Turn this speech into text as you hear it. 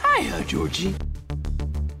Georgie?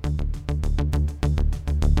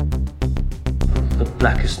 The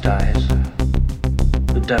blackest eyes,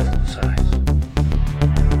 the devil's eyes.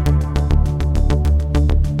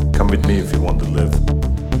 Come with me if you want to live.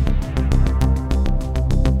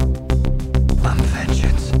 I'm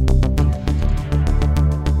vengeance.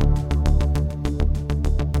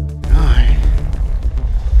 I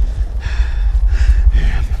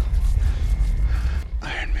am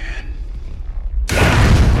Iron Man.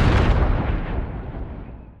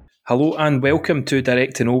 Hello and welcome to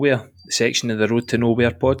Direct to Nowhere, the section of the Road to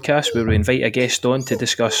Nowhere podcast where we invite a guest on to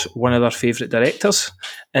discuss one of their favourite directors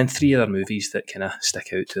and three other movies that kind of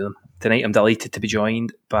stick out to them. Tonight I'm delighted to be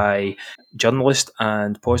joined by journalist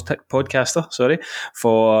and podcaster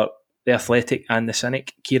for The Athletic and The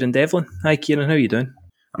Cynic, Kieran Devlin. Hi Kieran, how are you doing?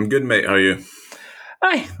 I'm good, mate. How are you?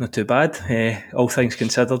 Aye, not too bad. All things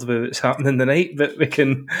considered about what's happening tonight, but we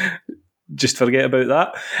can just forget about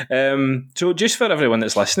that. So just for everyone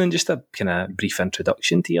that's listening, just a kind of brief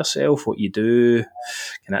introduction to yourself, what you do,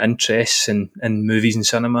 kind of interests in movies and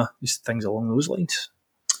cinema, just things along those lines.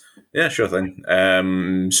 Yeah, sure thing.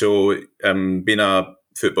 Been a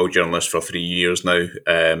football journalist for 3 years now,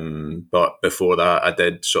 but before that I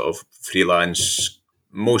did sort of freelance,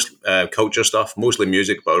 most culture stuff, mostly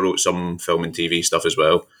music, but I wrote some film and TV stuff as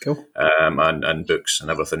well. Cool. And books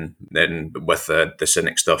and everything. Then with the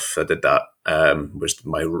Cynic stuff, I did that, was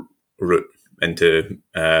my route into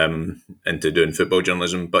doing football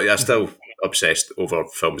journalism. But yeah, still obsessed over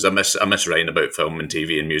films. I miss writing about film and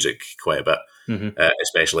TV and music quite a bit,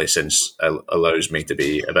 especially since it allows me to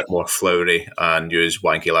be a bit more flowery and use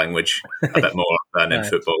wanky language a bit more than in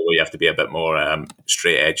football, where you have to be a bit more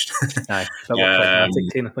straight edged. Aye, a bit pragmatic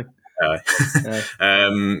kind of thing.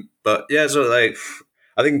 But yeah, so like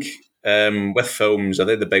I think with films, I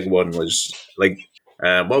think the big one was like,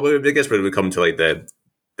 I guess when we come to like the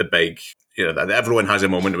big, that everyone has a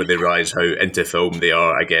moment where they realize how into film they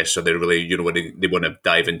are, I guess. So they really, when they want to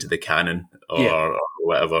dive into the canon or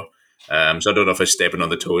whatever. So I don't know if I'm stepping on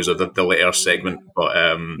the toes of the later segment, but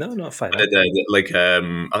No, not fine. I think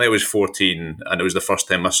I was 14, and it was the first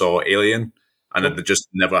time I saw Alien, and I'd just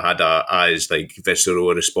never had as like visceral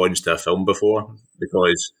a response to a film before,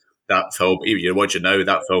 because that film, even you're watching now,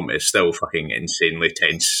 that film is still fucking insanely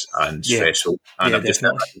tense and stressful, and I'd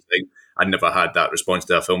never had that response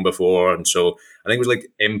to a film before. And so I think it was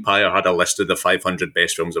like Empire had a list of the 500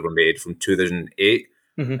 best films ever made from 2008.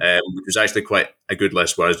 Which was actually quite a good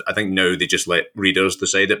list, whereas I think now they just let readers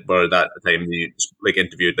decide it, but at that time they like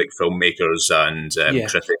interviewed like filmmakers and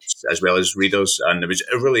critics as well as readers, and it was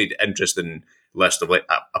a really interesting list of like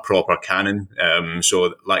a proper canon.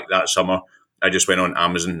 So like that summer I just went on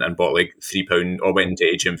Amazon and bought like £3, or went into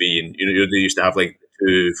HMV, and they used to have like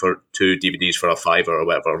two DVDs for a £5 or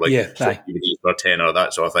whatever, like DVDs for a £10 or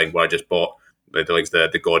that sort of thing, where I just bought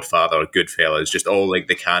the Godfather, Goodfellas, just all like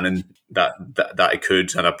the canon that I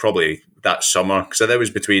could. And I probably that summer, because I was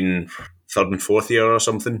between third and fourth year or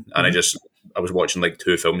something, and I was watching like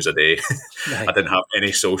 2 films a day. I didn't have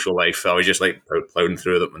any social life. I was just like plowing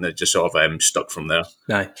through them, and it just sort of stuck from there.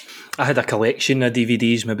 I had a collection of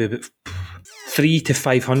DVDs, maybe about 300 to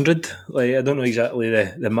 500. Like, I don't know exactly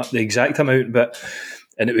the exact amount,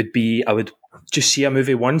 and it would be, I would just see a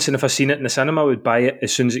movie once, and if I seen it in the cinema, I would buy it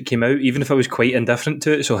as soon as it came out, even if I was quite indifferent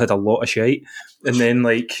to it. So I had a lot of shite. And then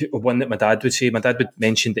like one that my dad would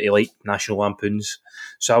mention that he liked National Lampoons,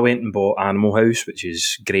 so I went and bought Animal House, which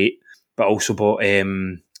is great, but also bought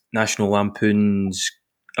National Lampoons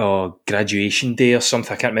Graduation Day or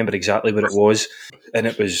something. I can't remember exactly what it was, and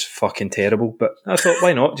it was fucking terrible, but I thought,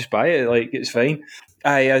 why not just buy it, like it's fine.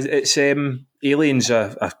 It's Alien's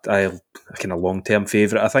a kind of long-term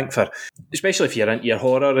favourite, I think, for especially if you're into your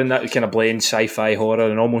horror, and that kind of blends sci-fi horror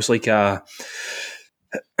and almost like a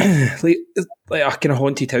like a kind of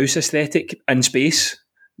haunted house aesthetic in space,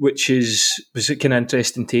 which was a kind of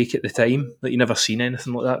interesting take at the time. Like, you never seen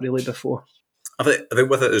anything like that really before. I think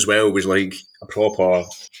with it as well, it was like a proper,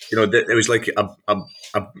 it was like a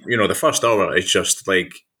the first hour is just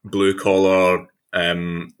like blue collar,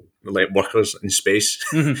 like workers in space.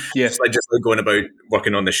 It's like just like going about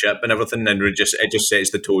working on the ship and everything, and it just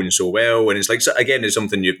sets the tone so well. And it's like, again, it's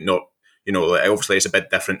something you've not, like, obviously it's a bit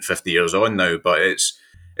different 50 years on now, but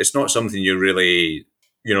it's not something you really,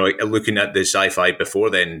 like, looking at the sci-fi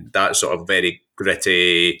before then, that sort of very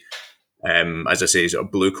gritty, as I say, sort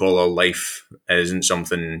of blue collar life isn't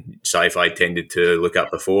something sci-fi tended to look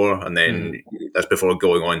at before, and then that's before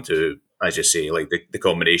going on to, as you say, like the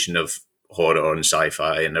combination of horror and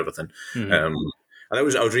sci-fi and everything. And I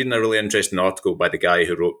was reading a really interesting article by the guy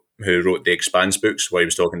who wrote the Expanse books, where he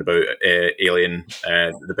was talking about Alien.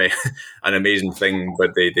 An amazing thing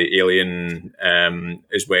with the Alien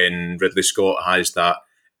is when Ridley Scott has that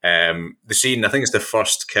the scene. I think it's the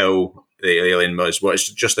first kill the alien was. Well, it's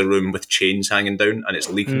just a room with chains hanging down and it's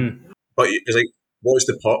leaking. But it's like, what's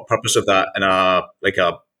the purpose of that in a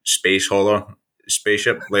space hauler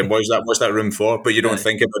spaceship? Like, what's that room for? But you don't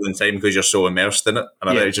think about it in time because you're so immersed in it. And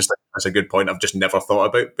I think it's just that's a good point I've just never thought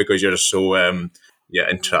about, because you're so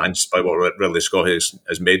entranced by what Ridley Scott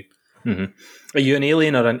has made. Mm-hmm. Are you an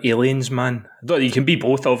Alien or an Aliens man? You can be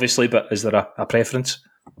both, obviously, but is there a preference?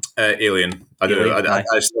 Alien. I do. Alien, I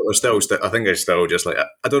think I still just like.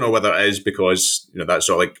 I don't know whether it is because that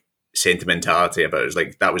sort of like sentimentality about it. It's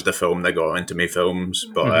like that was the film that got into me films,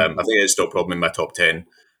 but I think it's still probably in my top 10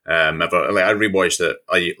 ever. Like I rewatched it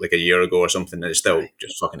a year ago or something, and it's still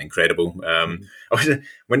just fucking incredible.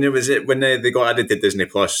 When they got added to Disney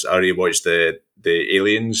Plus, I rewatched the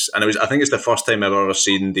Aliens, and I think it's the first time I've ever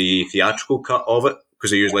seen the theatrical cut of it,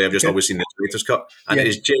 because usually I've just always seen the director's cut, and it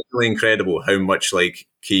is genuinely incredible how much like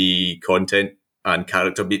key content and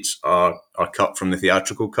character beats are cut from the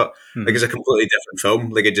theatrical cut. Like it's a completely different film.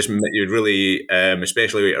 Like it just you really,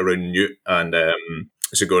 especially around Newt and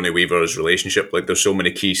Sigourney Weaver's relationship. Like there's so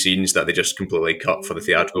many key scenes that they just completely cut for the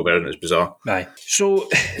theatrical version. It's bizarre. Aye. So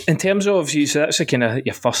in terms of so that's a kind of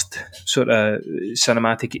your first sort of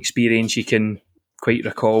cinematic experience you can quite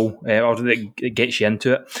recall, or that gets you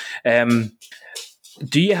into it.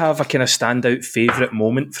 Do you have a kind of standout favourite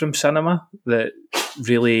moment from cinema that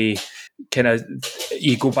really kind of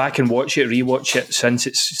you go back and rewatch it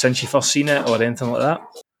since you first seen it, or anything like that?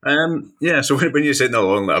 So when you said that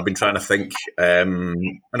along, I've been trying to think,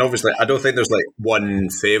 and obviously I don't think there's like one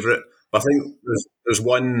favourite, but I think there's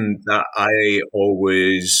one that I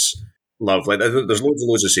always love. Like there's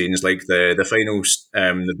loads of scenes, like the final,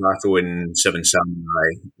 the battle in Seven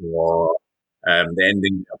Samurai, or the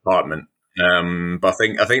ending apartment. But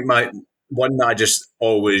I think my one that I just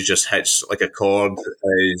always just hits like a chord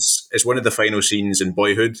is one of the final scenes in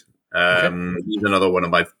Boyhood. He's another one of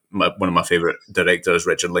my favorite directors,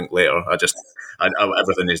 Richard Linklater.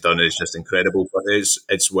 Everything he's done is just incredible. But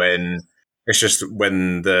it's when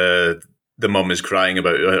the mum is crying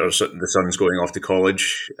about the son's going off to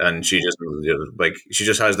college, and she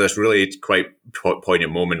just has this really quite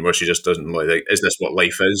poignant moment where she just doesn't like, is this what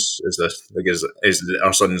life is? Is this like is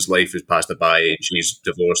our son's life is passed by, and she's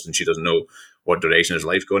divorced and she doesn't know what direction his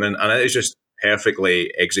life going in, and it's just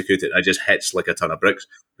perfectly executed. It just hits like a ton of bricks,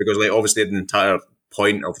 because like obviously the entire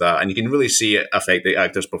point of that, and you can really see it affect the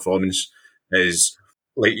actor's performance, is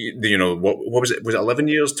like what was it? Was it 11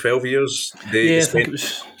 years, 12 years? I think it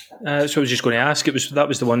was. That's what I was just going to ask. That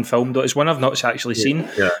was the one film, though. It's one I've not actually seen.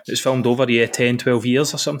 Yeah. It's filmed over 10, 12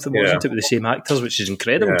 years or something, wasn't it, with the same actors, which is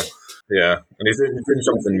incredible. Yeah. And he's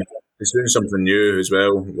doing something new as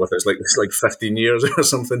well. It's like 15 years or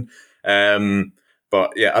something.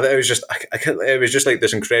 But yeah, it was just like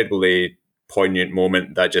this incredibly poignant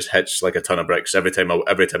moment that just hits like a ton of bricks every time I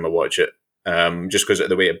watch it. Just because of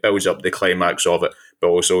the way it builds up the climax of it, but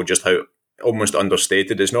also just how almost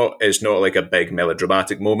understated. It's not like a big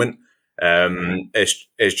melodramatic moment. It's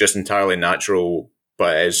just entirely natural,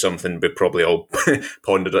 but it is something we probably all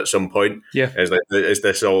pondered at some point. Yeah, is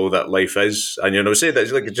this all that life is? And say that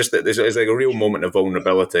it's like a real moment of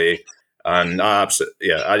vulnerability. And I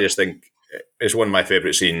just think it's one of my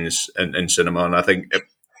favorite scenes in cinema. And I think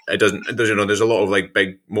it doesn't. There's a lot of like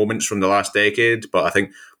big moments from the last decade, but I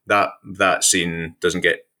think that scene doesn't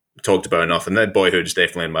get talked about enough, and then Boyhood is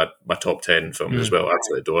definitely in my top 10 films as well. I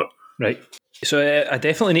absolutely adore it. Right, so I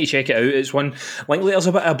definitely need to check it out. It's one Linklater's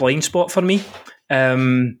a bit of a blind spot for me.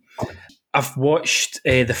 I've watched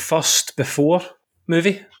the first Before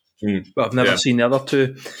movie, but I've never seen the other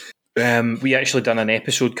two. We actually done an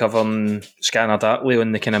episode covering Scanner Darkly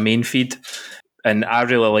on the kind of main feed, and I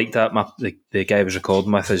really liked that. The guy I was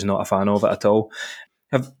recording with is not a fan of it at all.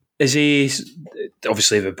 Is he,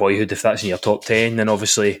 obviously with Boyhood, if that's in your top 10, then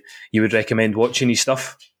obviously you would recommend watching his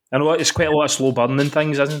stuff? I know it's quite a lot of slow burning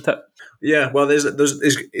things, isn't it? Yeah, well,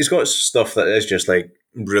 he's got stuff that is just like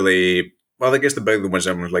really, well, I guess the big ones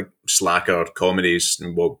are like slacker comedies,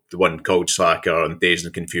 and the one called Slacker and Dazed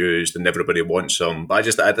and Confused and Everybody Wants Some. But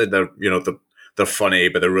I think they're funny,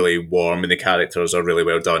 but they're really warm, and the characters are really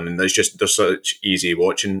well done, and they're such easy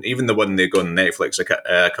watching. Even the one they got on Netflix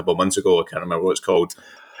a couple of months ago, I can't remember what it's called.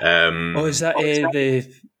 Is that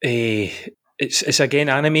it's again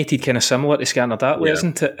animated, kind of similar to Scanner Darkly,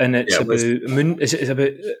 isn't it? And it's about moon. Is it about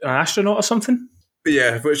an astronaut or something?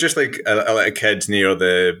 Yeah, but it's just like a little kid near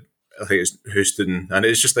I think it's Houston, and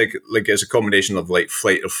it's just like it's a combination of like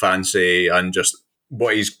Flight of Fancy and just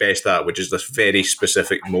what he's best at, which is this very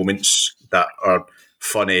specific moments that are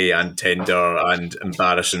funny and tender and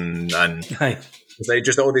embarrassing, and Aye. it's like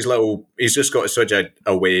just all these little. He's just got such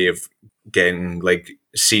a way of getting like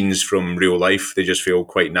scenes from real life. They just feel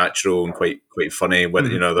quite natural and quite funny. With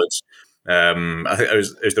that's. I think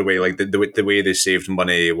it was the way like the way they saved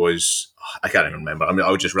money was. I can't even remember. I mean,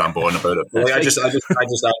 I'll just ramble on about it. But, like, I just like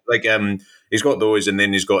he's got those, and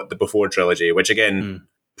then he's got the Before trilogy, which again.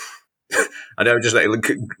 I know, just like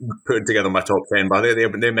putting together my top 10, but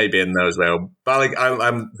they may be in there as well. But like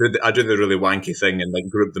I do the really wanky thing and like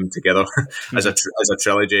group them together as a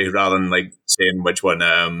trilogy rather than like saying which one.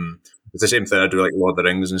 It's the same thing I do like Lord of the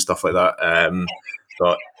Rings and stuff like that.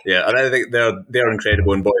 But yeah, and I think they're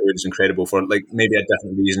incredible, and Boyhood's incredible for like maybe a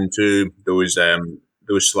different reason to those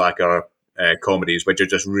slacker comedies, which are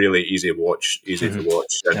just really easy to watch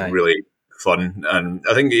and really fun. And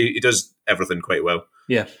I think he does everything quite well.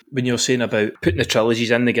 Yeah, when you're saying about putting the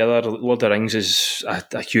trilogies in together, Lord of the Rings is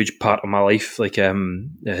a huge part of my life. Like, I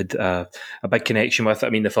had a big connection with it. I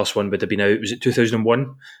mean, the first one would have been out, was it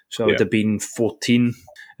 2001? So I would have been 14.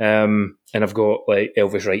 And I've got like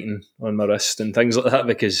Elvis writing on my wrist and things like that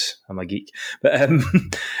because I'm a geek. But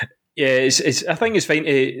yeah, I think it's fine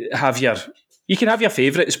to have you can have your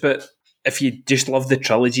favourites, but if you just love the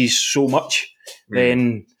trilogies so much,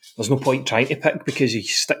 then there's no point trying to pick because you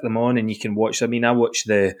stick them on and you can watch. I mean, I watch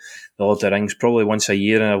the Lord of the Rings probably once a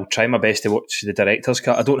year, and I'll try my best to watch the director's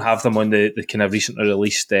cut. I don't have them on the kind of recently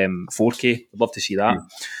released 4K. I'd love to see that.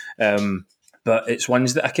 But it's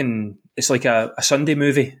ones that it's like a Sunday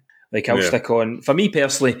movie. Like I'll stick on. For me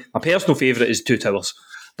personally, my personal favourite is Two Towers,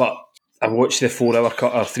 but I watched the 4 hour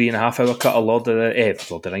cut or 3.5 hour cut of Lord of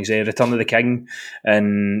the Rings, Return of the King,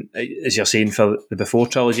 and as you're saying for the Before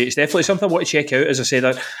trilogy, it's definitely something I want to check out. As I said,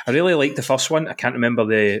 I really liked the first one. I can't remember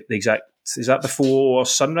the exact. Is that Before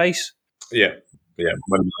Sunrise? Yeah,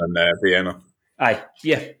 when in Vienna. Aye,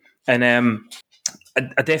 yeah, and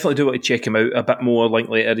I definitely do want to check him out a bit more. Like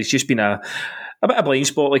later, it's just been a bit of blind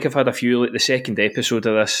spot. Like I've had a few, like the second episode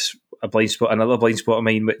of this, another blind spot of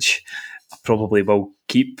mine, which I probably will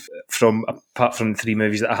keep apart from the 3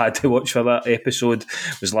 movies that I had to watch for that episode,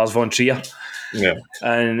 was Lars von Trier. Yeah.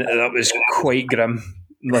 And that was quite grim.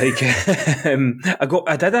 Like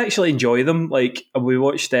I did actually enjoy them. Like we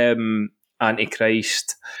watched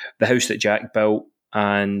Antichrist, The House That Jack Built,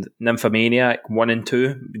 and Nymphomaniac 1 and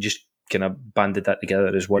 2. We just kind of banded that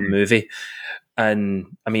together as one movie. And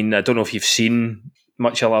I mean, I don't know if you've seen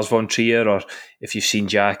much of Lars von Trier, or if you've seen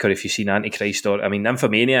Jack, or if you've seen Antichrist, or I mean,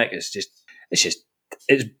 Nymphomaniac is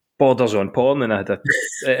it's borders on porn, and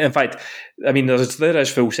in fact, I mean, there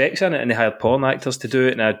is full sex in it, and they hired porn actors to do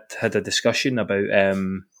it, and I had a discussion about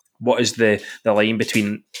what is the line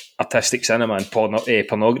between artistic cinema and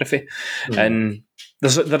pornography, and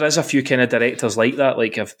there is a few kind of directors like that,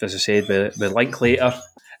 like as I said, with Linklater,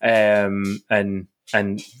 and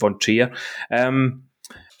von Trier.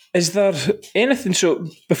 Is there anything, so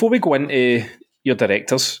before we go into your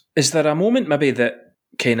directors, is there a moment maybe that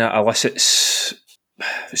kind of elicits,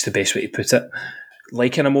 what's the best way to put it,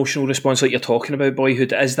 like an emotional response like you're talking about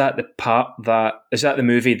Boyhood? Is that the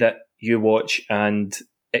movie that you watch and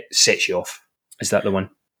it sets you off? Is that the one?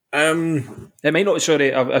 It might not,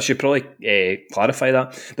 sorry, I should probably clarify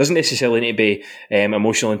that. It doesn't necessarily need to be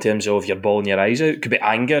emotional in terms of you're bawling your eyes out. It could be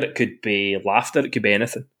anger, it could be laughter, it could be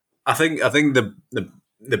anything. I think the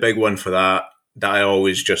big one for that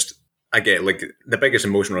I get, like, the biggest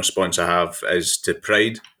emotional response I have is to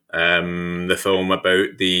Pride, the film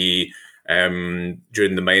about the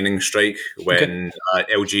during the mining strike when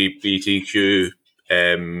LGBTQ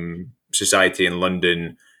society in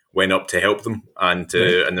London went up to help them, and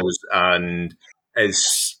it's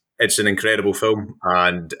an incredible film,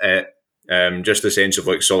 and just the sense of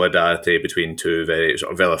like solidarity between two very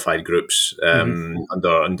sort of vilified groups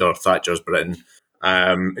under Thatcher's Britain.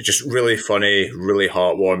 It's just really funny, really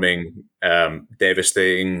heartwarming,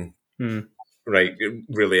 devastating, right?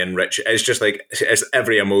 Really enriching. It's just like it's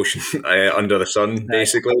every emotion under the sun,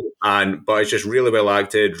 basically. But it's just really well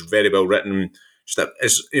acted, very well written.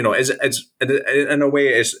 It's in a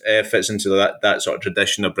way it fits into that sort of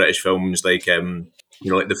tradition of British films, like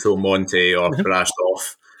like The Full Monty or Brassed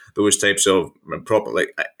Off. Those types of proper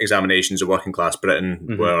like examinations of working class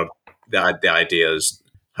Britain, where the idea is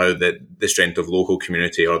how the strength of local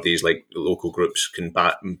community or these like local groups can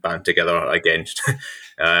band together against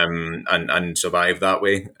and survive that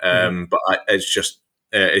way. But it's just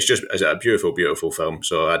a beautiful, beautiful film.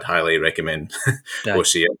 So I'd highly recommend go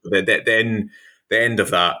see it. Then the end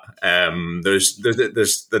of that, there's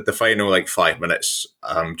the final like 5 minutes.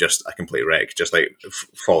 Just a complete wreck, just like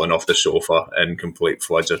falling off the sofa in complete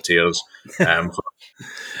floods of tears, for 12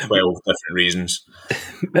 different reasons.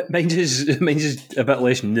 Mine's is a bit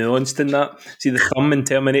less nuanced than that. See, the thumb in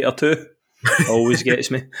Terminator 2 always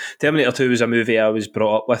gets me. Terminator 2 was a movie I was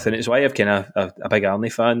brought up with, and it's why I'm kind of a big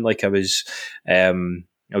Arnie fan. Like I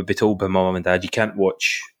would be told by my mum and dad, you can't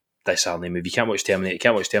watch this Arnie movie, you can't watch Terminator, you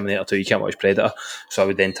can't watch Terminator 2, you can't watch Predator. So I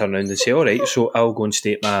would then turn around and say, all right, so I'll go and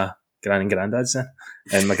stay at my gran and granddad's then.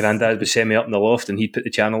 And my granddad would send me up in the loft and he'd put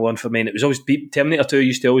the channel on for me, and it was always Terminator 2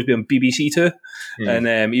 used to always be on BBC 2.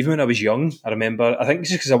 And even when I was young, I remember, I think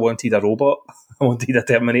it's just because I wanted a robot, I wanted a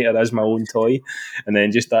Terminator as my own toy, and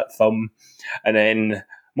then just that thumb. And then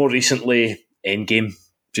more recently, Endgame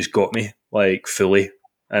just got me like fully,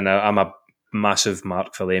 and I'm a massive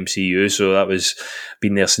mark for the MCU, so that was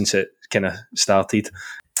been there since it kind of started.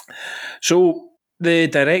 So the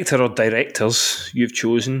director or directors you've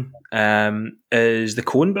chosen is the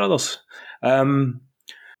Coen brothers.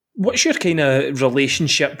 What's your kind of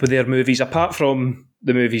relationship with their movies, apart from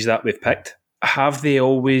the movies that we've picked? Have they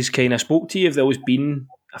always kind of spoke to you? Have they always been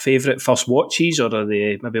a favourite first watches, or are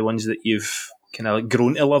they maybe ones that you've kind of like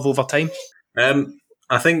grown to love over time?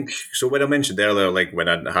 I think, so when I mentioned earlier, like when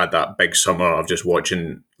I had that big summer of just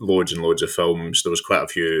watching loads and loads of films, there was quite a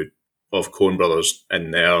few of Coen brothers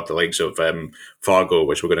in there, the likes of Fargo,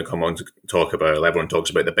 which we're going to come on to talk about. Everyone talks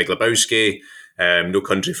about The Big Lebowski, No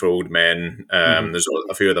Country for Old Men. There's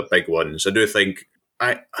a few other big ones. I do think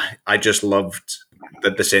I just loved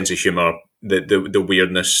the sense of humour, the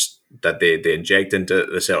weirdness that they inject into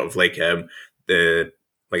the sort of like the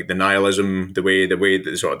nihilism, the way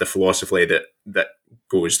the sort of the philosophy that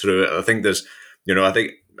goes through it. I think there's, I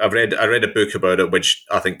think I read a book about it, which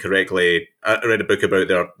I think correctly. I read a book about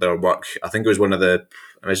their work. I think it was one of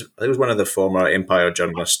the former Empire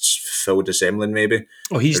journalists, Phil DeSemlin, maybe.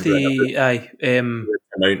 Oh, he's the out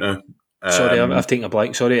now. Sorry, I've taken a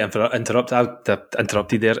blank. Sorry, I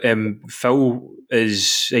interrupted there. Phil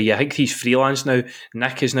is, I think he's freelance now.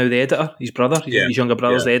 Nick is now the editor. His brother, his younger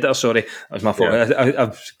brother's the editor. Sorry, that was my fault. Yeah.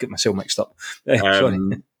 I've got myself mixed up.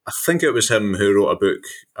 Sorry. I think it was him who wrote a book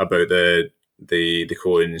about the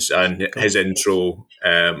Coens, and his intro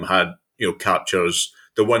had captures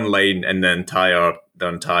the one line in the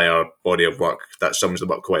entire body of work that sums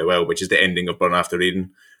them up quite well, which is the ending of Burn After Reading.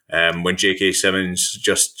 When J.K. Simmons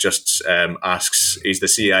just asks, he's the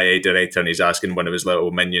CIA director, and he's asking one of his little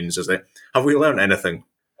minions, is like, have we learned anything?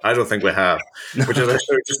 I don't think we have. Which is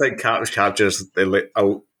just like captures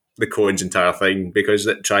the Coen's entire thing, because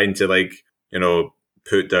trying to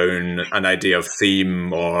put down an idea of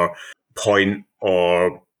theme or point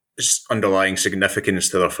or underlying significance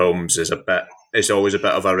to their films it's always a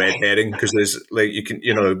bit of a red herring, because there's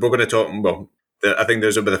we're going to talk, well, I think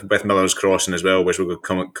there's a bit with Miller's Crossing as well, which we'll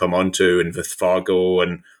come on to, and with Fargo,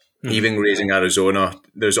 and even Raising Arizona.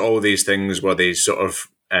 There's all these things where they sort of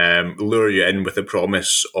lure you in with the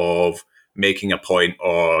promise of making a point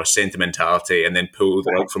or sentimentality, and then pull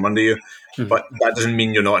the rug from under you. But that doesn't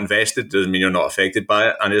mean you're not invested. Doesn't mean you're not affected by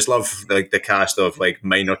it. And I just love the cast of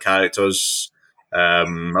minor characters. I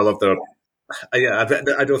love their.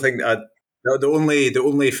 I don't think the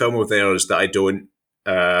only film of theirs that I don't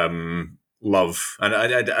love, and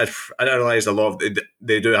I realize a lot of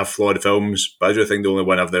they do have flawed films, but I do think the only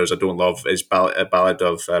one of theirs I don't love is Ballad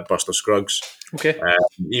of Buster Scruggs. Okay.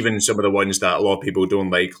 Even some of the ones that a lot of people don't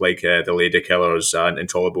like The Lady Killers and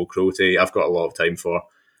Intolerable Cruelty, I've got a lot of time for.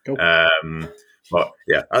 Cool. But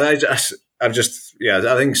yeah, I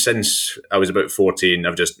think since I was about 14,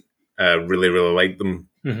 I've just really, really liked them.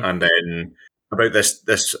 And then about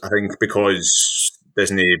this, I think because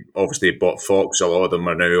Disney obviously bought Fox, a lot of them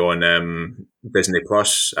are now on Disney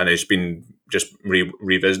Plus, and it's been just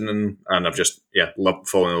revisiting them, and I've just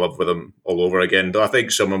fallen in love with them all over again. Though I think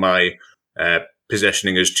some of my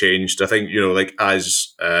positioning has changed. I think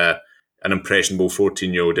as an impressionable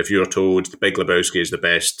 14-year-old, if you're told The Big Lebowski is the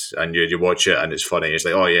best, and you watch it and it's funny, it's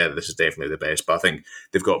like, oh yeah, this is definitely the best. But I think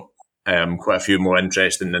they've got quite a few more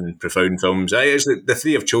interesting and profound films. The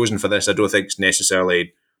three I've chosen for this, I don't think it's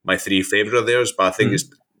necessarily my three favourite of theirs, but I think it's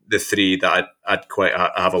the three that I'd quite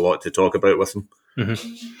have a lot to talk about with them.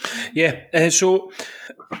 Yeah, so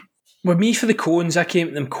with me for the Coens, I came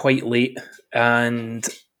to them quite late, and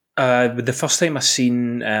the first time I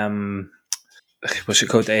seen what's it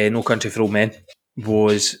called, No Country for Old Men,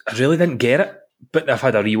 I really didn't get it, but I've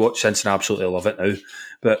had a rewatch since and I absolutely love it now.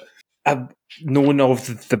 But I've known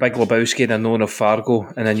of The Big Lebowski, and I've known of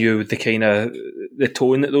Fargo, and I knew the kind of the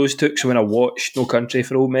tone that those took. So when I watched No Country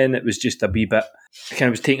for Old Men, it was just a wee bit. I kind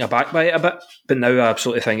of was taken aback by it a bit, but now I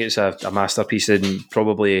absolutely think it's a masterpiece, and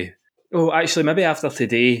probably. Oh, actually, maybe after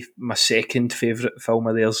today, my second favourite film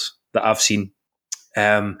of theirs that I've seen.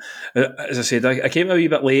 As I said, I came a wee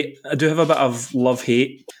bit late. I do have a bit of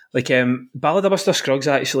love-hate. Like Ballad of Buster Scruggs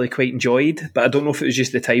I actually quite enjoyed, but I don't know if it was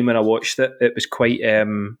just the time when I watched it. It was quite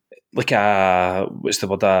like a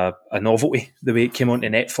novelty, the way it came onto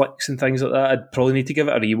Netflix and things like that. I'd probably need to give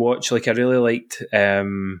it a rewatch. Like I really liked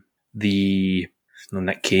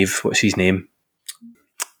Nick Cave, what's his name?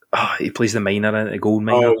 Oh, he plays the miner in it, the gold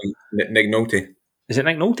miner. Oh, Nick Nolte. Is it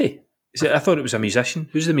Nick Nolte? Is it? I thought it was a musician.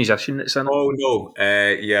 Who's the musician that's in it? Oh no,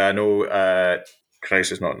 yeah, I know.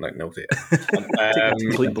 Christ, it's not Nick Nolte.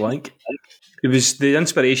 Complete blank. It was the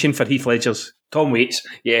inspiration for Heath Ledger's Tom Waits.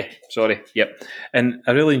 Yeah, sorry. Yep. And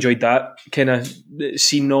I really enjoyed that kind of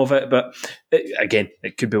scene of it. But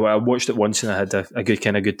it could be what I watched it once and I had a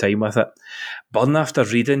good time with it. Burn After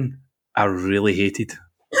Reading, I really hated.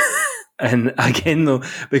 And again, though,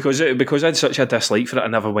 because I had such a dislike for it, I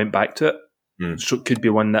never went back to it. So it could be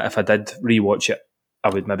one that if I did rewatch it, I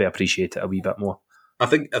would maybe appreciate it a wee bit more. I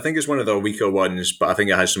think it's one of their weaker ones, but I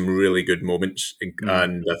think it has some really good moments,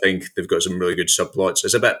 and I think they've got some really good subplots.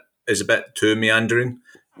 It's a bit too meandering,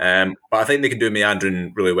 but I think they can do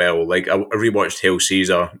meandering really well. Like I rewatched Hail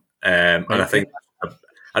Caesar, and I think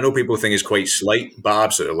I know people think it's quite slight, but I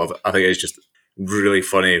absolutely love it. I think it's just really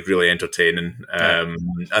funny, really entertaining,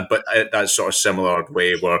 but that sort of similar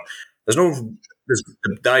way where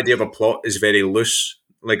the idea of a plot is very loose.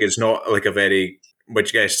 Like it's not like a very,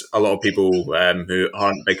 which I guess a lot of people who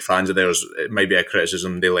aren't big fans of theirs, it might be a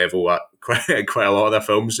criticism they level at quite a lot of their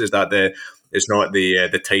films, is that it's not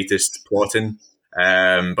the tightest plotting.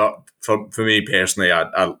 But for me personally,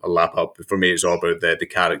 I lap up. For me, it's all about the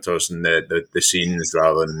characters and the scenes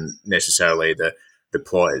rather than necessarily the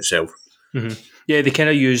plot itself. Mm-hmm. Yeah, they kind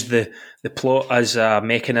of use the plot as a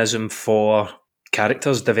mechanism for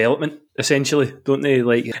characters' development, essentially, don't they?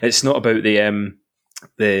 Like it's not about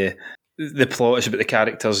the plot, is about the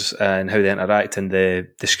characters and how they interact, and the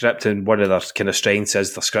script, and one of their kind of strengths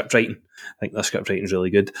is the script writing. I think the script writing is really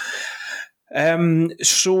good.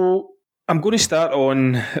 So I'm going to start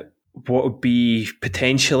on what would be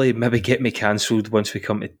potentially maybe get me cancelled once we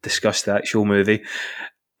come to discuss the actual movie.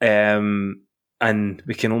 And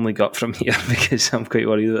we can only go up from here because I'm quite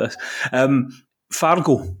worried about this.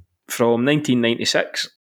 Fargo from 1996.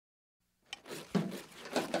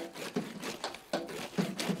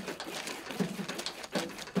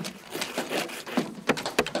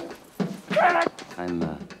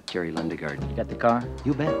 I'm Jerry Lindegaard. You got the car?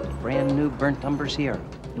 You bet. Brand new burnt umber Sierra.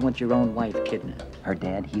 You want your own wife kidnapped. Her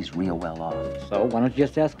dad, he's real well off. So why don't you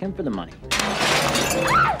just ask him for the money?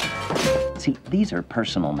 See, these are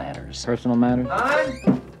personal matters. Personal matters?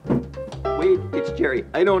 Wait, it's Jerry.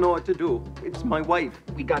 I don't know what to do. It's my wife.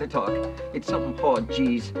 We gotta talk. It's something hard,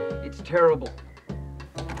 geez. It's terrible.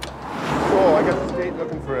 So I got the state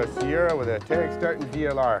looking for a Sierra with a tag starting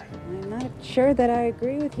DLR. I'm not sure that I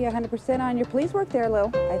agree with you 100% on your police work there, Lou.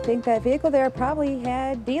 I think that vehicle there probably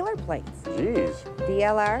had dealer plates. Jeez.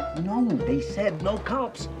 DLR? No, they said no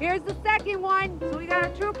cops. Here's the second one. So we got a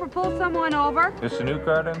trooper pull someone over. This a new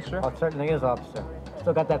car then, sir? Oh, it certainly is, officer.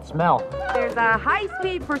 Still got that smell. There's a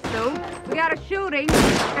high-speed pursuit. We got a shooting,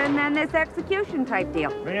 and then this execution type deal.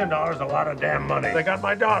 $1 million, a lot of damn money. They got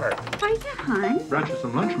my daughter. Why is it, hon? Brought you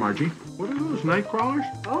some lunch, Margie. What are those, night crawlers?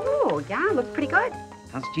 Oh, yeah, looks pretty good.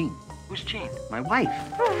 How's Jean? Who's Jean? My wife.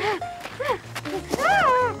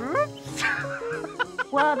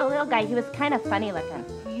 Well, the little guy, he was kind of funny looking.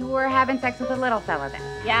 You were having sex with a little fella then?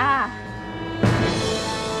 Yeah.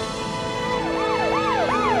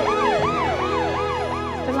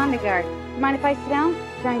 Mr. Lundegaard, mind if I sit down?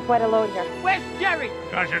 Carrying quite a load here. Where's Jerry?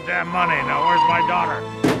 Got your damn money. Now where's my daughter?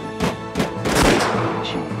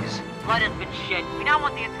 Jeez. Blood has been shed. We now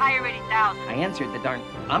want the entire 80,000. I answered the darn...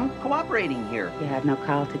 I'm cooperating here. You have no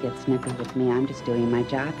call to get snippy with me. I'm just doing my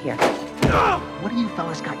job here. What do you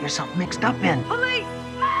fellas got yourself mixed up in? Police!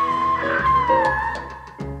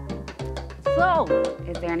 So,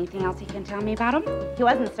 is there anything else you can tell me about him? He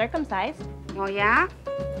wasn't circumcised. Oh, yeah?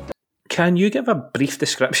 Can you give a brief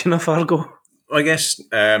description of Fargo? I guess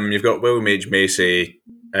you've got William H. Macy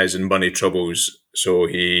as in money troubles, so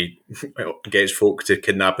he gets folk to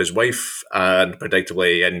kidnap his wife, and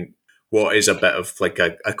predictably, in what is a bit of like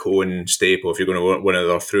a Coen staple, if you're going to one of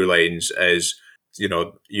their through lines, is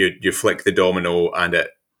you flick the domino and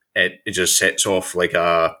it just sets off like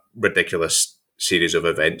a ridiculous series of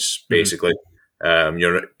events. Basically,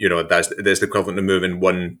 that's the equivalent of moving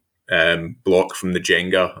one block from the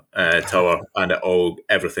Jenga tower, and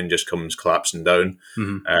everything just comes collapsing down.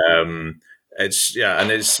 It's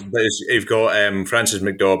you've got Frances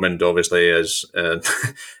McDormand obviously as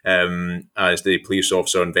the police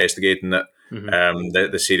officer investigating it.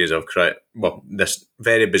 The series of this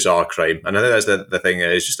very bizarre crime, and I think that's the thing.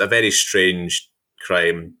 It's just a very strange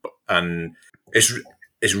crime, and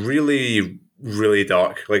it's really, really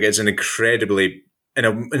dark. Like, it's an incredibly,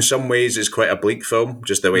 in some ways, it's quite a bleak film.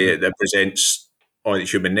 Just the way it presents on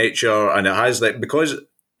human nature, and it has because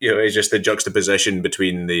it's just the juxtaposition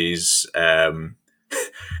between these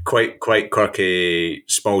quite quirky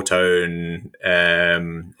small town.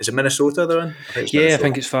 Is it Minnesota? I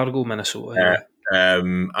think it's Fargo, Minnesota.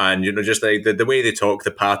 And just like the way they talk,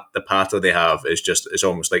 the patter they have is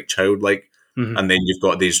almost like childlike. And then you've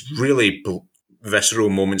got these really visceral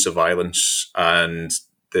moments of violence, and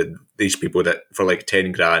these people that for like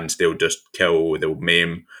 10 grand they'll just kill, they'll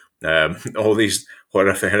maim, all these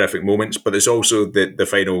horrific moments. But it's also the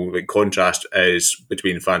final contrast is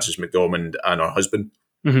between Frances McDormand and her husband,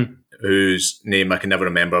 whose name I can never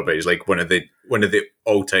remember, but he's like one of the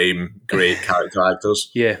all-time great character actors.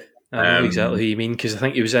 Yeah, I know exactly who you mean, because I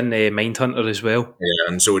think he was in Mindhunter as well. Yeah,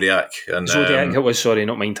 and Zodiac. And Zodiac, it was, sorry,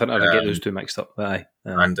 not Mindhunter. I get those two mixed up. But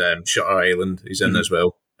and Shutter Island, he's in as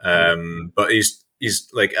well. But he's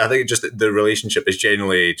like, I think just the relationship is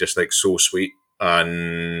genuinely just like so sweet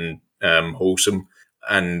and wholesome,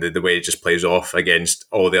 and the way it just plays off against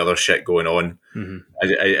all the other shit going on.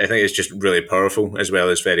 I think it's just really powerful, as well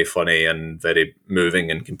as very funny and very moving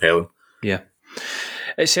and compelling. Yeah.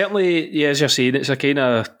 It's certainly, as you're saying, it's a kind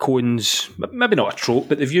of Coen's, maybe not a trope,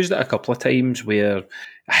 but they've used it a couple of times where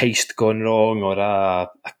a heist gone wrong or a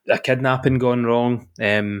kidnapping gone wrong.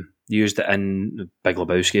 Used it in Big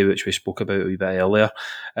Lebowski, which we spoke about a wee bit earlier.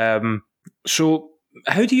 So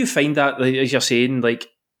how do you find that, like, as you're saying, like,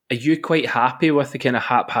 are you quite happy with the kind of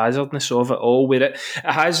haphazardness of it all, where it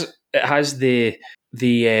has the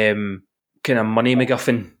kind of money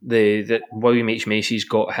MacGuffin, that William H. Macy's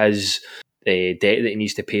got his debt that he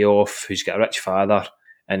needs to pay off, who's got a rich father,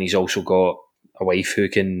 and he's also got a wife who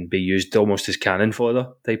can be used almost as cannon fodder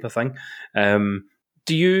type of thing.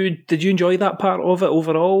 Did you enjoy that part of it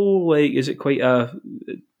overall? Like, is it quite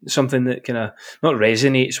something that kind of not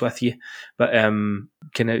resonates with you, but kind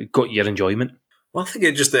of got your enjoyment? Well, I think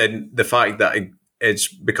it's just the fact that it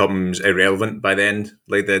becomes irrelevant by the end.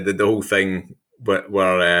 Like the whole thing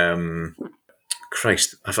where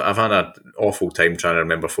Christ, I've had an awful time trying to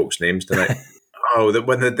remember folks' names tonight. There's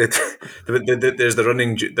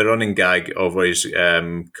the running gag of what he's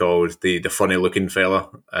called the funny looking fella,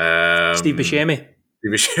 Steve Buscemi.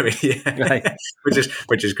 Yeah, right.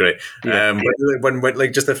 which is great. Yeah. But when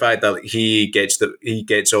like just the fact that he gets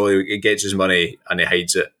his money and he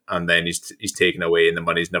hides it, and then he's taken away and the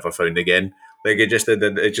money's never found again. Like it's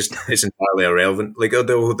entirely irrelevant. Like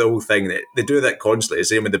the whole thing, they do that constantly. The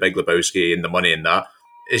same with the Big Lebowski and the money and that.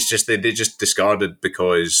 It's just they just discarded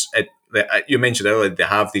because you mentioned earlier they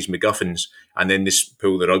have these MacGuffins and then they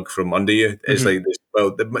pull the rug from under you. It's like,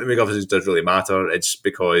 well, the MacGuffins doesn't really matter. It's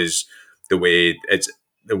because the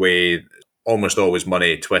way almost always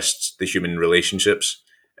money twists the human relationships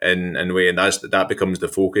in a way, and that becomes the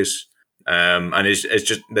focus. And it's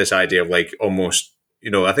just this idea of like almost,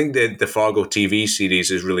 I think the Fargo TV series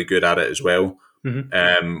is really good at it as well.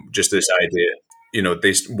 Just this idea,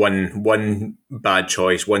 this one bad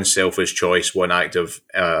choice, one selfish choice, one act of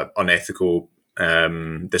unethical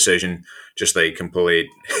decision, just like completely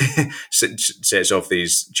sets off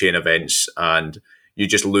these chain events, and you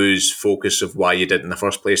just lose focus of why you did it in the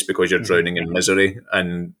first place because you're drowning in misery,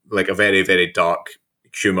 and like a very, very dark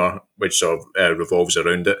humour which sort of revolves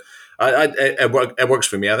around it. It works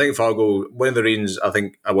for me. I think Fargo, one of the reasons I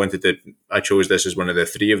think I chose this as one of the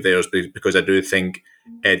three of theirs, because I do think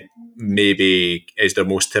it maybe is their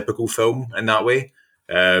most typical film in that way.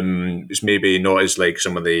 It's maybe not as like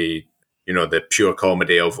some of the, the pure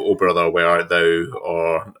comedy of Oh Brother, Where Art Thou,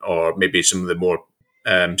 or maybe some of the more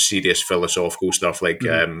serious philosophical stuff like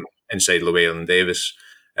Inside Llewellyn Davis.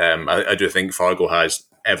 I do think Fargo has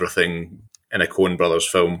everything in a Coen Brothers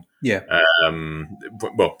film. Yeah.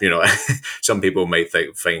 Well, some people might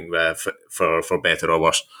think for better or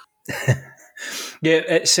worse. Yeah,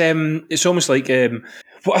 it's almost like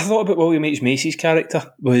what I thought about William H. Macy's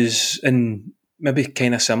character was, and maybe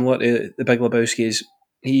kind of similar to the Big Lebowski, is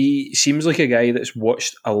he seems like a guy that's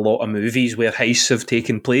watched a lot of movies where heists have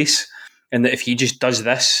taken place, and that if he just does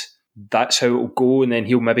this, that's how it'll go, and then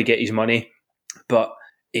he'll maybe get his money. But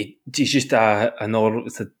he's just a normal.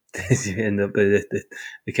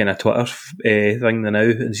 The kind of Twitter thing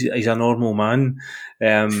now. He's a normal man.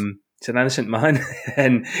 It's an innocent man,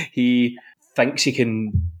 and he thinks he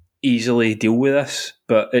can easily deal with this,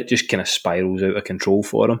 but it just kind of spirals out of control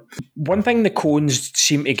for him. One thing the Coens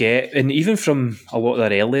seem to get, and even from a lot of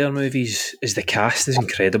their earlier movies, is the cast is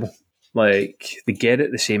incredible. Like, they get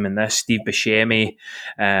it the same in this. Steve Buscemi,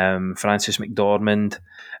 Frances McDormand.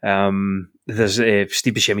 There's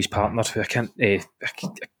Steve Buscemi's partner, who I can't, a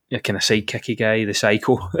kind of sidekicky guy, the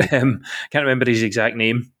psycho. Can't remember his exact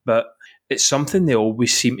name, but it's something they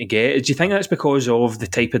always seem to get. Do you think that's because of the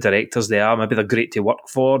type of directors they are? Maybe they're great to work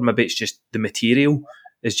for. Maybe it's just the material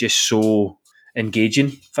is just so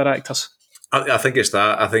engaging for actors. I think it's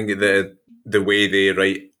that. I think the way they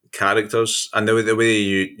write characters and the way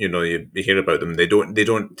you hear about them, they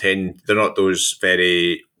don't tend. They're not those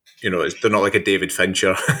very. They're not like a David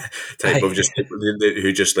Fincher type of just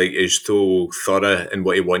who just like is so thorough in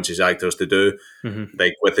what he wants his actors to do. Mm-hmm.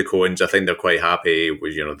 Like with the Coens, I think they're quite happy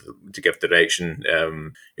with to give direction.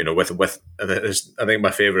 With I think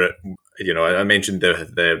my favourite. I mentioned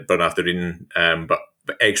the Burn After Reading, but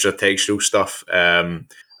extra textual stuff. I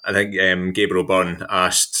think Gabriel Byrne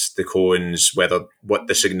asked the Coens what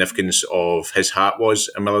the significance of his hat was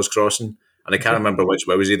in Miller's Crossing. And I can't remember which,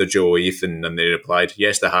 but it was either Joe or Ethan, and they replied,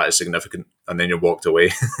 "Yes, the hat is significant," and then you walked away.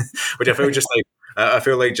 Which I feel just like I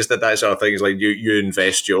feel like just that sort of thing is like you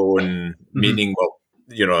invest your own meaning. Well,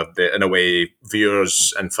 in a way,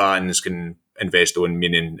 viewers and fans can invest their own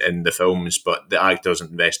meaning in the films, but the actors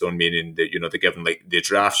invest their own meaning. That they're given like the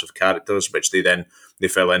drafts of characters, which they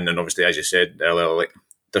fill in, and obviously, as you said earlier, like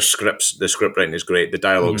the script writing is great, the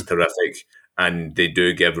dialogue's terrific. And they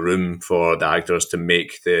do give room for the actors to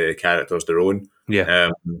make the characters their own. Yeah,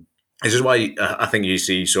 this is why I think you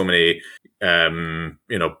see so many, personal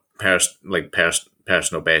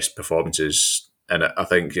best performances. And I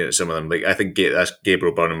think some of them, like I think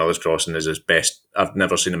Gabriel Byrne in Miller's Crossing is his best. I've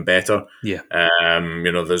never seen him better. Yeah,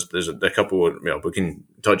 there's a couple. We can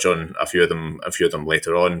touch on a few of them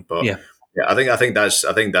later on. But yeah, I think that's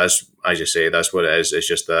as you say, that's what it is. It's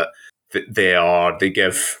just that. They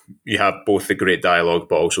give you have both the great dialogue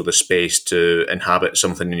but also the space to inhabit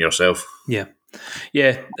something in yourself. Yeah.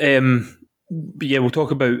 We'll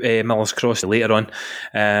talk about Miller's Crossing later on.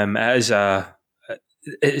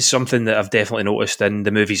 It's something that I've definitely noticed in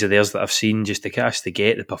the movies of theirs that I've seen. Just the cast they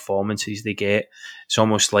get, the performances they get. It's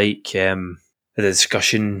almost like the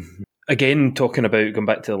discussion. Again, talking about going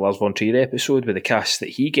back to the Lars von Trier episode, with the cast that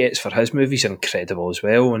he gets for his movies are incredible as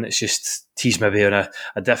well, and it's just he's maybe on a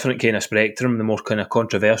different kind of spectrum, the more kind of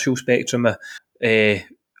controversial spectrum of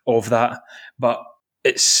that. But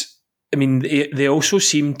they also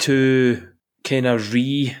seem to kind of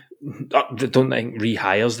I don't think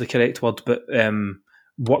rehire's the correct word, but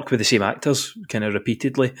work with the same actors kind of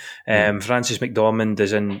repeatedly. Frances McDormand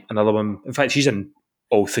is in another one. In fact, she's in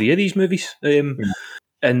all three of these movies.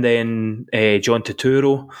 And then John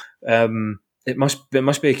Turturro. It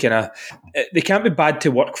must be kind of. They can't be bad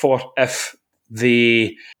to work for if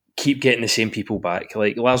they keep getting the same people back.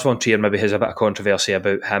 Like Lars von Trier maybe has a bit of controversy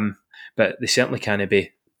about him, but they certainly can't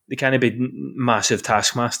be. They can't be massive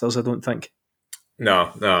taskmasters, I don't think.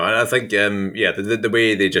 No, and I think the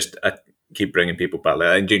way they just keep bringing people back. Like,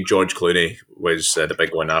 I think George Clooney was the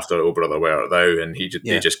big one after Oh Brother Where Art Thou, and he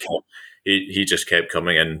just kept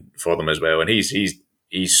coming in for them as well, and he's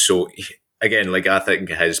so again, like I think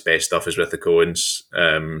his best stuff is with the Coens.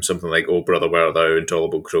 Something like Oh Brother Where Art Thou,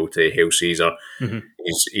 Intolerable Cruelty, Hail Caesar. Mm-hmm.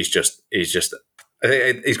 He's just. I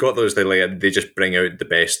think he's got those. They just bring out the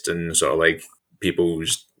best in sort of like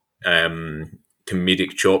people's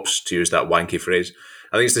comedic chops, to use that wanky phrase.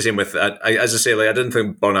 I think it's the same with. As I say, like I didn't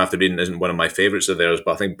think Born After Reading isn't one of my favourites of theirs,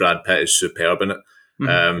 but I think Brad Pitt is superb in it.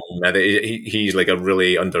 Mm-hmm. I think he's like a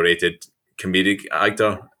really underrated comedic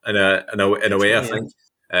actor in a way. I think.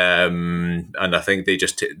 And I think they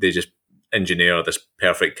just engineer this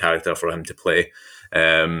perfect character for him to play.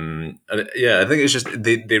 And yeah, I think it's just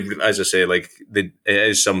they as I say, like it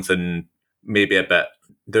is something maybe a bit.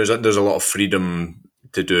 There's a lot of freedom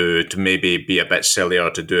to maybe be a bit sillier,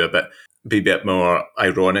 to be a bit more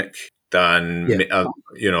ironic than a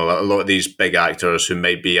lot of these big actors who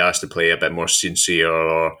might be asked to play a bit more sincere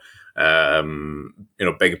or.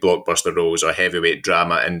 Big blockbuster roles or heavyweight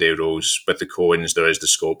drama indie roles. With the Coens, there is the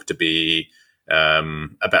scope to be a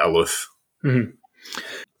bit aloof. Mm-hmm.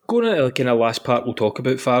 Going into the kind of last part, we'll talk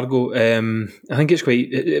about Fargo. I think it's quite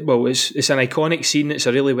it's an iconic scene. It's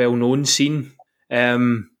a really well known scene,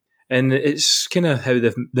 and it's kind of how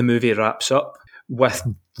the movie wraps up. with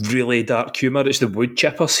really dark humour. It's the wood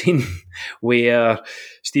chipper scene where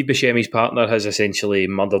Steve Buscemi's partner has essentially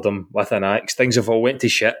murdered him with an axe. Things have all went to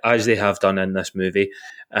shit, as they have done in this movie,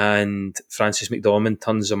 and Frances McDormand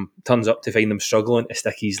turns up to find him struggling to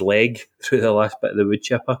stick his leg through the last bit of the wood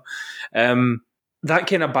chipper. That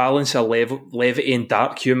kind of balance of levity and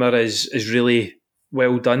dark humour is really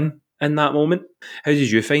well done in that moment. How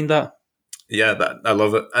did you find that? Yeah, I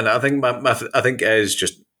love it, and I think I think it is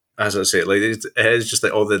just, as I say, like it is just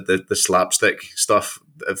like all the slapstick stuff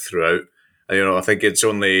throughout. And, I think it's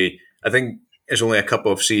only a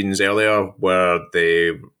couple of scenes earlier where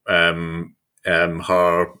they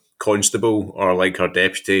her constable or like her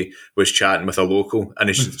deputy was chatting with a local, and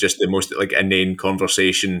it's just the most like inane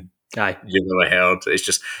conversation you've ever heard. It's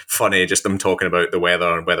just funny, just them talking about the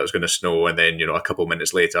weather and whether it's going to snow, and then a couple of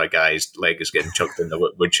minutes later, a guy's leg is getting chucked in the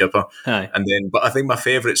wood chipper. And then, but I think my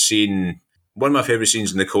favourite scene. One of my favourite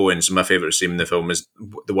scenes in the Coens, and my favourite scene in the film is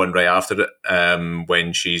the one right after it,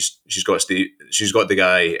 when she's got the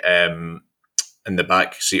guy in the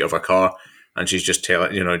back seat of her car, and she's just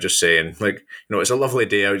just saying like, it's a lovely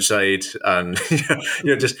day outside, and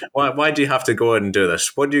just why do you have to go and do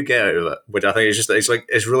this? What do you get out of it? Which I think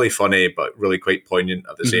it's really funny, but really quite poignant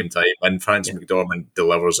at the same time. And Frances McDormand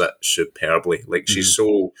delivers it superbly. Like she's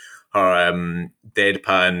so. Her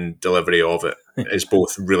deadpan delivery of it is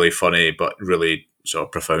both really funny but really sort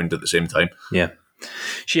of profound at the same time. Yeah,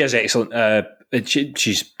 she is excellent.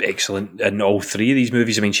 She's excellent in all three of these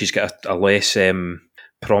movies. I mean, she's got a less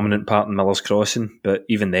prominent part in Miller's Crossing, but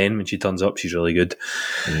even then, when she turns up, she's really good.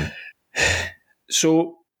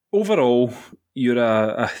 So overall, you're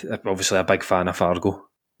obviously a big fan of Fargo.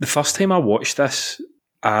 The first time I watched this,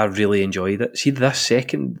 I really enjoyed it. See, this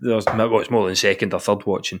second, it's more than second or third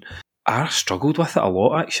watching, I struggled with it a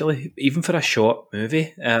lot, actually, even for a short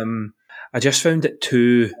movie. I just found it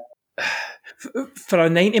too... For a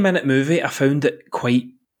 90-minute movie, I found it quite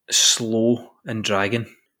slow and dragging.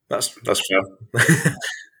 That's fair.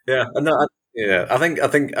 Yeah, I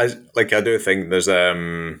think I do think there's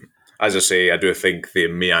as I say, I do think the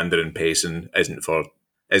meandering pacing isn't for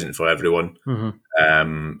everyone.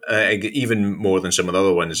 Even more than some of the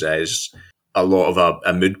other ones, is a lot of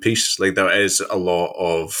a mood piece. Like there is a lot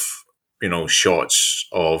of shots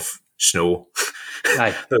of snow.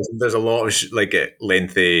 There's a lot of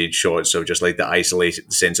lengthy shots of just like the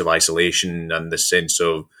sense of isolation and the sense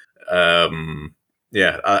of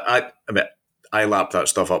I lap that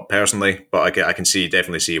stuff up personally, but I can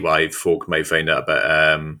definitely see why folk might find it a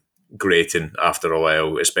bit grating after a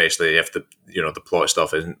while, especially if the plot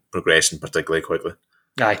stuff isn't progressing particularly quickly.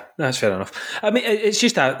 Aye, that's fair enough. I mean, it's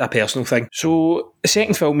just a personal thing. So the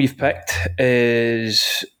second film you've picked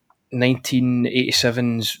is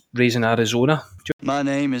 1987's Raising Arizona. My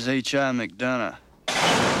name is H.I. McDonough.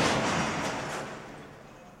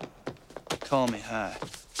 Call me High.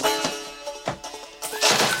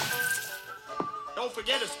 Don't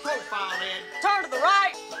forget his profile, Ed. Turn to the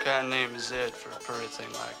right. What kind of name is Ed for a pretty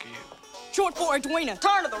thing like you? Short for Edwina.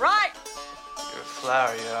 Turn to the right. You're a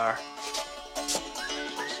flower, you are.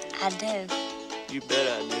 I do. You bet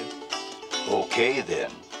I do. Okay,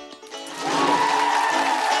 then.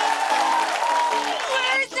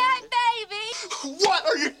 Where's that baby? What?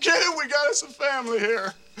 Are you kidding? We got us a family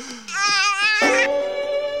here.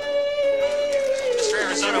 Mr.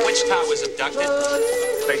 Arizona, which child was abducted?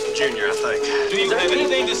 Clayton Jr., I think. Do you have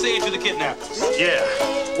anything to say to the kidnappers? Yeah.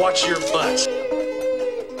 Watch your butts.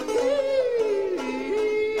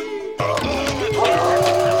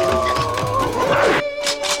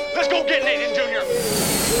 Let's go get Nathan Jr.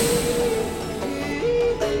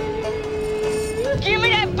 Give me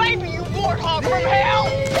that baby, you warthog from hell!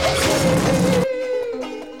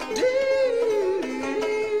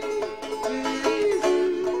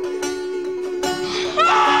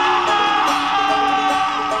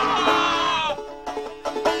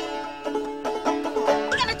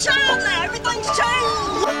 I got a child now, everything's changed!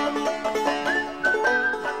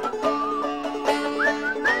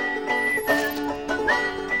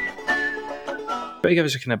 But give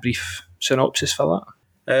us a kind of brief synopsis for that.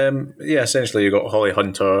 Essentially you got Holly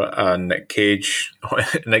Hunter and Nick Cage.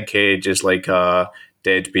 Nick Cage is like a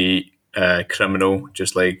deadbeat criminal,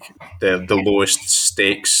 just like the lowest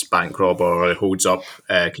stakes bank robber who holds up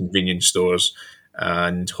convenience stores.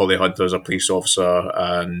 And Holly Hunter is a police officer,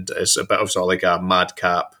 and it's a bit of sort of like a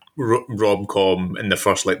madcap rom-com in the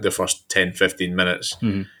first 10-15 minutes,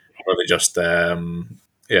 where they just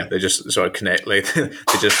they just sort of connect, like they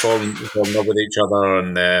just fall in love with each other,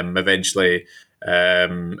 and eventually I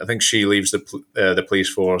think she leaves the police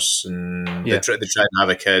force, and they try and have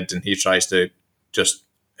a kid, and he tries to just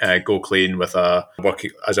go clean with a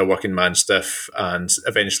working man stiff, and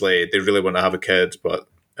eventually they really want to have a kid, but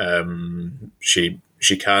she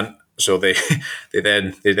can't. So they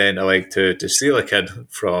then elect to steal a kid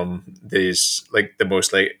from these, like, the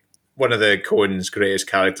most, like, one of the Coen's greatest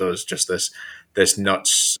characters, just this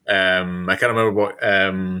nuts. I can't remember what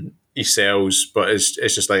he sells, but it's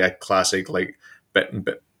just like a classic, like,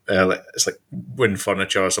 it's like wooden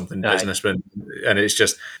furniture or something, businessman, and it's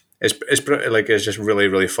just it's just really,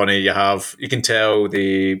 really funny. You can tell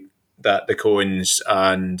that the Coens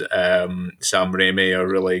and Sam Raimi are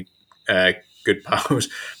really good pals,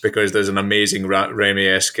 because there's an amazing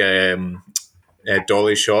Raimi-esque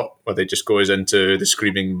dolly shot where they just goes into the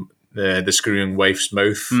screaming wife's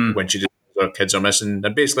mouth when she just, her kids are missing,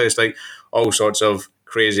 and basically it's like all sorts of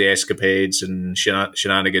crazy escapades and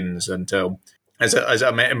shenanigans until, as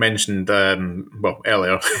I mentioned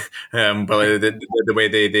earlier, but the way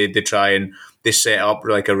they try and they set up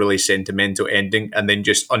like a really sentimental ending and then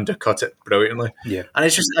just undercut it brilliantly. Yeah, and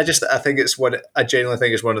it's just I genuinely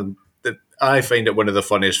think it's one of I find it one of the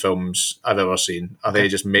funniest films I've ever seen. I think it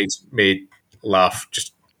just makes me laugh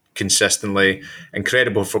just consistently.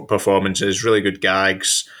 Incredible performances, really good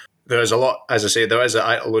gags. There's a lot, as I say, there is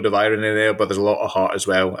a load of irony there, but there's a lot of heart as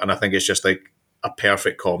well. And I think it's just like a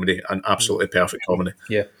perfect comedy, an absolutely perfect comedy.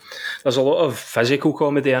 Yeah, there's a lot of physical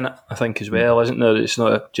comedy in it, I think, as well, isn't there? It's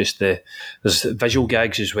not just there's visual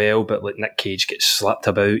gags as well, but like Nick Cage gets slapped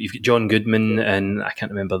about. You've got John Goodman and I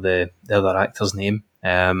can't remember the other actor's name.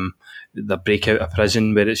 The break out of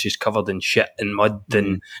prison where it's just covered in shit and mud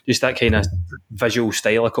and just that kind of visual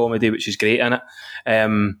style of comedy, which is great in it.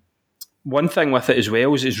 One thing with it as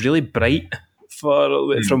well is it's really bright.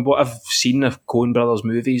 From what I've seen of Coen Brothers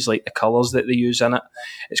movies, like the colours that they use in it,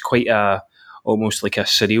 it's quite almost like a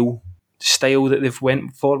surreal style that they've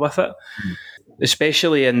went for with it.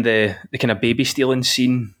 Especially in the kind of baby stealing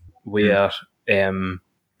scene where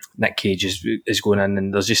Nick Cage is going in,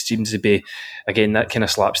 and there just seems to be, again, that kind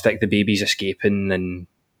of slapstick, the baby's escaping and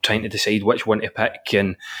trying to decide which one to pick,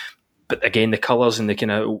 but again, the colours and the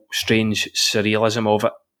kind of strange surrealism of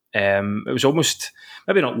it. It was almost,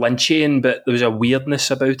 maybe not Lynchian, but there was a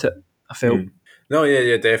weirdness about it, I felt. No,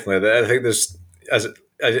 yeah, definitely. I think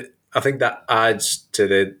I think that adds to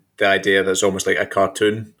the idea that it's almost like a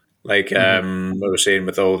cartoon. Like I was saying,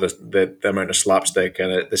 with all the amount of slapstick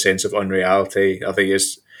and the sense of unreality, I think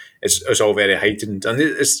it's all very heightened, and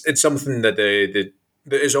it's something that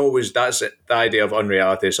is always, that's it. The idea of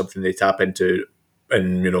unreality is something they tap into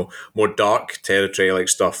in, more dark territory, like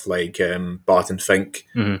stuff like Barton Fink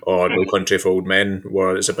or No Country for Old Men,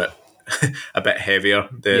 where it's a bit heavier,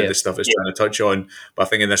 the stuff it's trying to touch on. But I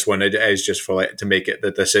think in this one it is just for to make it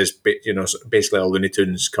that this is basically a Looney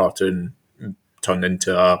Tunes cartoon turned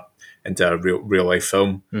into a real life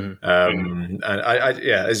film. And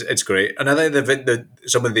it's great. And I think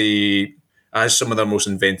some of their most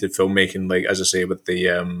inventive filmmaking, like, as I say, with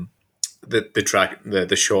the track,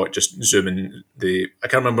 the shot, just zooming. I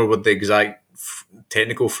can't remember what the exact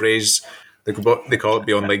technical phrase they call it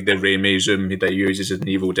beyond, like the Raimi zoom that he uses in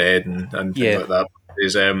Evil Dead and things like that. He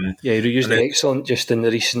reused it excellent just in the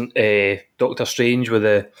recent Doctor Strange with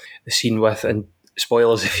the scene with, and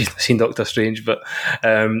spoilers if you've seen Doctor Strange, but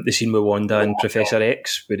the scene with Wanda and Professor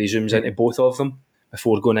X, where he zooms into both of them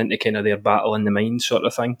before going into kind of their battle in the mine sort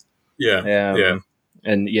of thing.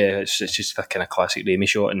 And it's just a kind of classic Raimi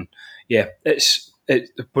shot, and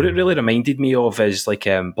what it really reminded me of is like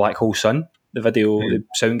Black Hole Sun, the video, the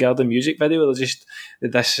Soundgarden music video. There's just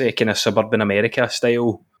this kind of suburban America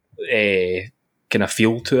style kind of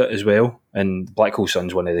feel to it as well. And Black Hole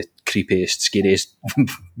Sun's one of the creepiest, scariest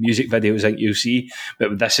music videos I think you'll see,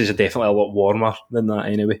 but this is definitely a lot warmer than that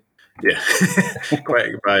anyway. Yeah, quite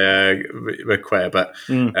a bit.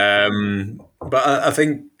 But I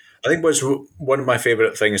think what's one of my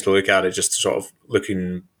favourite things to look at is just sort of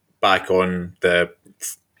looking back on the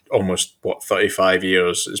almost 35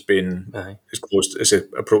 years. It's been as close to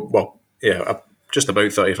just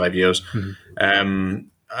about 35 years.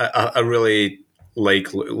 I really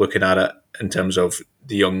like looking at it in terms of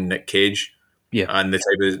the young Nick Cage. Yeah, and the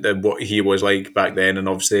type of what he was like back then, and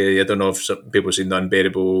obviously I don't know if some people have seen The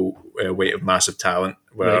Unbearable Weight of Massive Talent,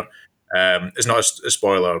 where it's not a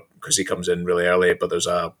spoiler because he comes in really early, but there's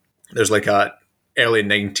like a early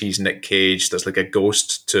 90s Nick Cage that's like a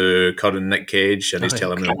ghost to current Nick Cage, and he's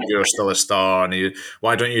telling him, you're still a star, and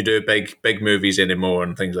why don't you do big movies anymore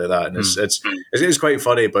and things like that. And it's quite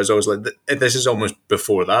funny, but it's always like this is almost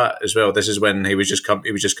before that as well. This is when he was just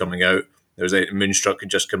coming out. There was like Moonstruck had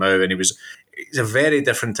just come out, and he's a very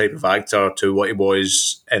different type of actor to what he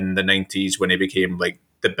was in the 90s when he became like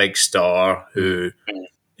the big star who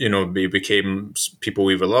you know, we became people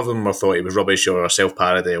either love him or thought he was rubbish or a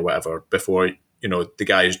self-parody or whatever before, you know, the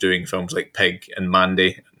guys doing films like Pig and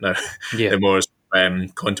Mandy, now the more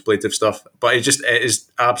contemplative stuff. But it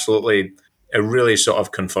is absolutely, it really sort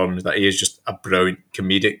of confirms that he is just a brilliant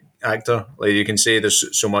comedic actor. Like, you can say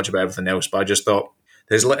there's so much about everything else, but I just thought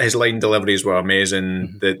his line deliveries were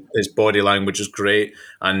amazing. His body language was great,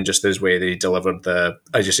 and just his way that he delivered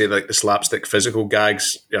as you say, like the slapstick physical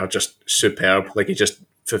gags are just superb. Like, he just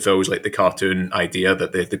fulfills like the cartoon idea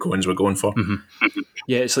that the Coens were going for.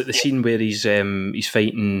 Yeah, it's like the scene where he's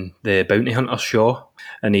fighting the bounty hunter Shaw,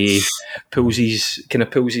 and he pulls his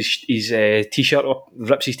t-shirt up,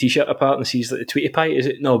 rips his t-shirt apart, and sees like the Tweety Pie. Is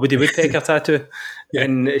it no Woody Woodpecker tattoo? Yeah.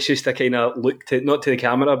 And it's just a kind of look to, not to the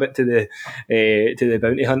camera, but to the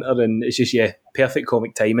bounty hunter, and it's just perfect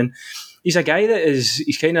comic timing. He's a guy that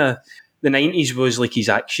he's kind of, the 90s was like his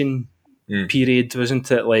action period, wasn't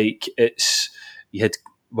it? Like, you had,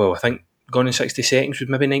 I think Gone in 60 Seconds was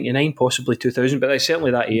maybe 99, possibly 2000, but it's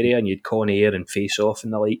certainly that area, and you had Con Air and Face Off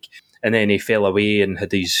and the like. And then he fell away and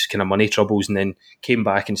had these kind of money troubles, and then came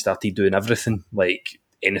back and started doing everything, like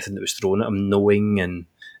anything that was thrown at him, Knowing, and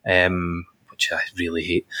which I really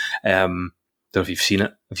hate. Don't know if you've seen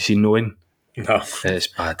it. Have you seen Knowing? No. It's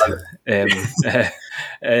bad.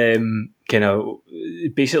 Kind of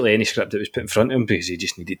basically any script that was put in front of him, because he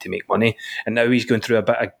just needed to make money. And now he's going through a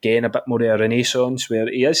bit more of a renaissance, where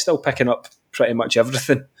he is still picking up pretty much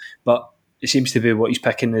everything, but it seems to be what he's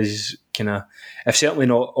picking is kind of, if certainly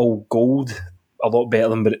not all gold, a lot better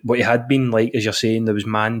than what he had been. Like, as you're saying, there was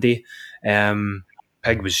Mandy.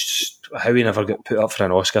 Pig was just, how he never got put up for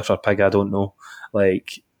an Oscar for Pig, I don't know.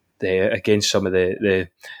 Like, against some of the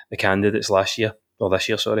candidates this year,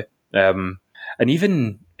 sorry. And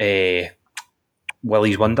even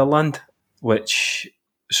Willy's Wonderland, which,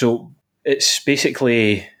 so it's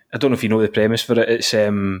basically, I don't know if you know the premise for it, it's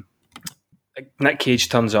Nick Cage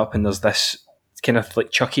turns up and there's this kind of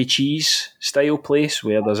like Chuck E. Cheese style place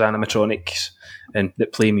where there's animatronics and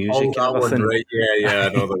that play music and everything. One, right? Yeah, I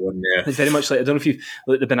know the one, yeah. It's very much like, I don't know if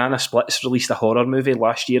like the Banana Splits released a horror movie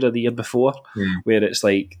last year or the year before, where it's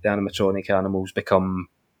like the animatronic animals become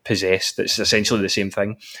possessed. It's essentially the same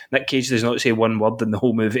thing. Nick Cage does not say one word in the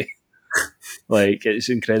whole movie. Like, it's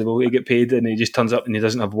incredible. He get paid and he just turns up and he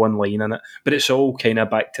doesn't have one line in it. But it's all kind of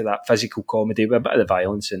back to that physical comedy with a bit of the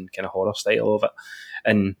violence and kind of horror style of it.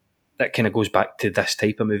 And that kind of goes back to this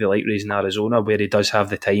type of movie like Raising Arizona, where he does have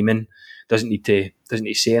the timing, doesn't need to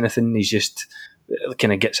say anything. He's just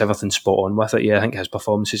kind of gets everything spot on with it. Yeah, I think his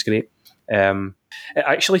performance is great. It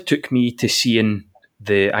actually took me to seeing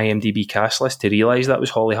the IMDb cast list to realise that was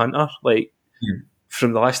Holly Hunter. Like,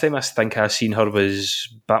 from the last time I think I seen her was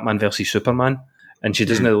Batman vs Superman, and she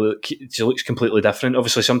doesn't look, she looks completely different.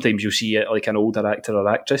 Obviously, sometimes you'll see like an older actor or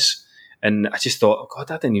actress, and I just thought, oh God,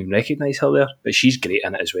 I didn't even recognise her there. But she's great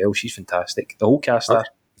in it as well. She's fantastic. The whole cast there.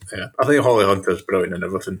 Yeah, I think Holly Hunter's brilliant in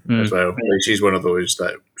everything as well. Like, she's one of those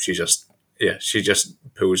that she just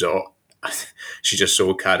pulls it off. She's just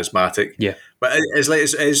so charismatic. Yeah, but it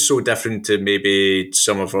is so different to maybe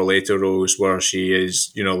some of her later roles where she is,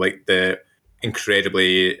 you know, like the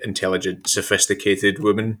incredibly intelligent, sophisticated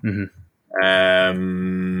woman.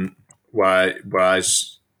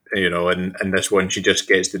 Whereas, you know, in this one, she just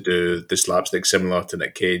gets to do the slapstick similar to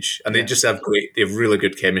Nick Cage, and they just have really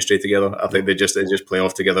good chemistry together. I think they just play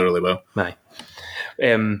off together really well. Aye.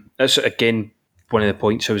 That's again one of the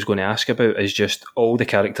points I was going to ask about, is just all the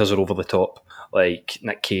characters are over the top. Like,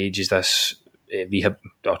 Nick Cage is this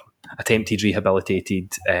attempted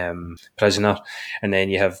rehabilitated prisoner, and then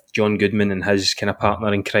you have John Goodman and his kind of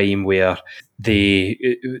partner in crime, where there's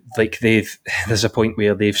a point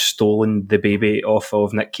where they've stolen the baby off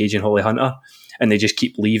of Nick Cage and Holly Hunter, and they just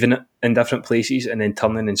keep leaving it in different places and then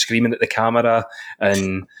turning and screaming at the camera,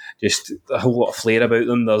 and just a whole lot of flair about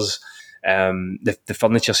them. There's the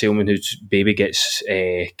furniture salesman whose baby gets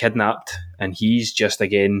kidnapped, and he's just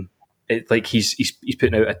again, he's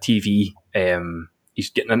putting out a TV. He's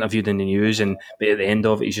getting interviewed in the news, but at the end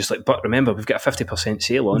of it, he's just like, but remember, we've got a 50%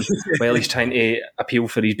 sale on, while he's trying to appeal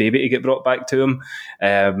for his baby to get brought back to him.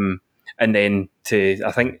 And then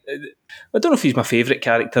I think, I don't know if he's my favourite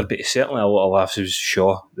character, but certainly a lot of laughs was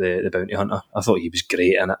Shaw, the bounty hunter. I thought he was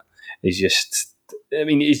great in it. He's just, I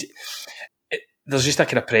mean, there's just a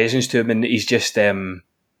kind of presence to him, and he's just,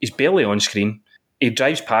 he's barely on screen. He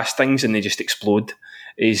drives past things and they just explode.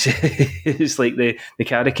 He's like the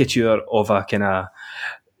caricature of a kind of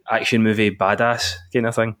action movie badass kind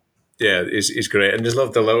of thing. Yeah, he's great, and just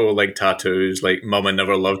love the little like tattoos, like "Mama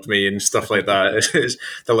never loved me" and stuff like that. It's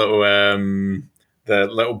the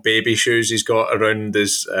little baby shoes he's got around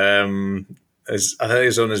his I think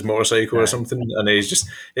he's on his motorcycle or something, and he's just,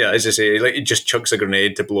 as I say, like he just chucks a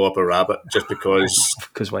grenade to blow up a rabbit just because.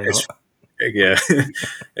 Because why not? Yeah,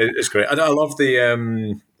 it's great. And I love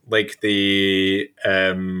the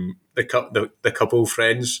couple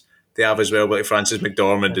friends they have as well. Like Frances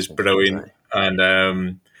McDormand is brilliant,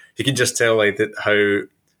 and you can just tell like that how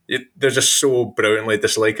they're just so brilliantly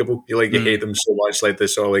dislikable. You hate them so much. Like they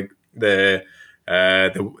saw like the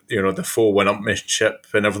full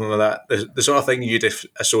one-upmanship and everything like that. The sort of thing you'd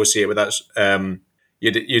associate with that.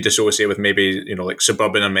 You'd associate with maybe like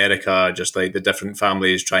suburban America, just like the different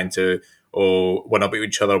families trying to one up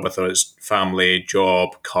each other, whether it's family,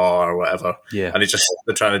 job, car, or whatever. Yeah, and it's just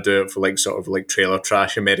they're trying to do it for like sort of like trailer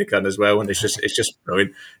trash American as well, and it's just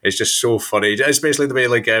brilliant. It's just so funny, especially the way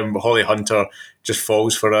like Holly Hunter just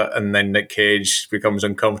falls for it, and then Nick Cage becomes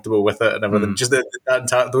uncomfortable with it and everything. Just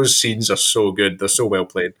those scenes are so good; they're so well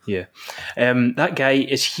played. Yeah, that guy,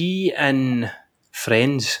 is he in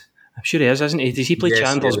Friends? I'm sure he is, isn't he? Does he play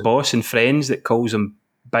Chandler's boss in Friends that calls him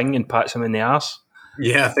Bing and pats him in the arse?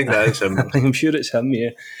 Yeah, I think that is him. I'm sure it's him,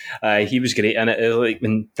 yeah. He was great in it. Like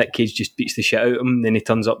when Nick Cage just beats the shit out of him, then he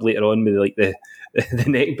turns up later on with like the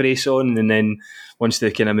neck brace on, and then once the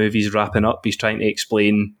kind of movie's wrapping up, he's trying to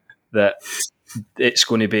explain that it's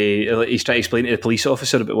going to be... He's trying to explain to the police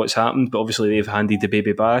officer about what's happened, but obviously they've handed the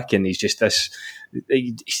baby back, and he's just this...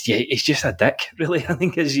 He's just a dick, really. I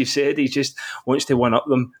think, as you said, he just wants to one-up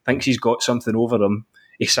them, thinks he's got something over them.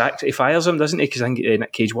 He fires him, doesn't he? Because I think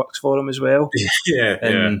Nick Cage works for him as well. Yeah.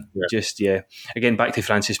 Again, back to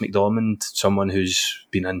Frances McDormand, someone who's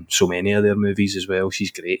been in so many of their movies as well.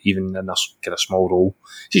 She's great, even in a kind of small role.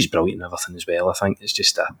 She's brilliant in everything as well. I think it's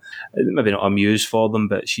just maybe not a muse for them,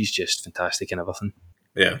 but she's just fantastic in everything.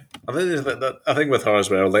 Yeah, I think with her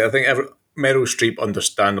as well. Like I think Meryl Streep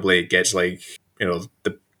understandably gets like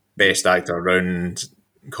the best actor around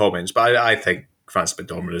comments, but I think Frances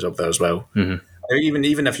McDormand is up there as well. Mm-hmm.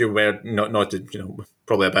 Even if you were not to,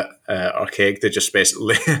 probably a bit archaic to just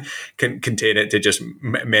basically contain it to just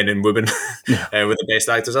men and women with the best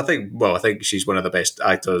actors. I think she's one of the best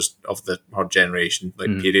actors of her generation,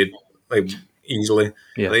 period, easily.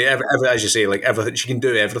 Yeah. As you say, everything, she can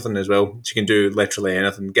do everything as well. She can do literally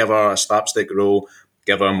anything. Give her a slapstick role,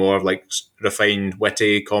 give her a more refined,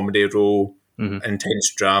 witty comedy role,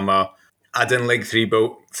 intense drama. I didn't like three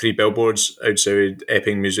billboards outside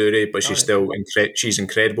Epping, Missouri, but she's still she's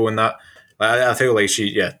incredible in that. I feel like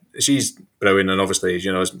she's brilliant, and obviously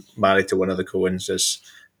is married to one of the Coens.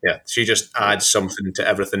 She just adds something to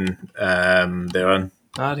everything they're on.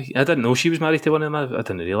 I didn't know she was married to one of them. I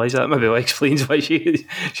didn't realise that. Maybe that explains why she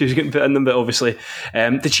was getting put in them. But obviously,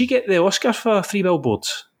 did she get the Oscar for Three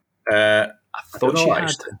Billboards? I thought she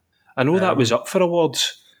had. I know that was up for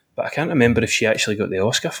awards, but I can't remember if she actually got the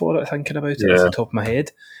Oscar for it, thinking about it off the top of my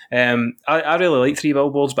head. I really like Three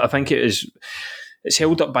Billboards, but I think it's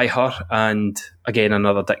held up by her, and again,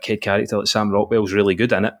 another dickhead character like Sam Rockwell's really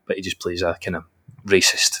good in it, but he just plays a kind of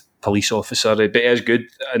racist police officer, but he is good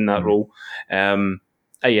in that role. I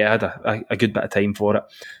had a good bit of time for it.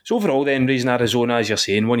 So overall then, Raising Arizona, as you're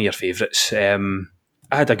saying, one of your favourites.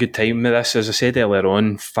 I had a good time with this. As I said earlier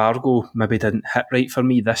on, Fargo maybe didn't hit right for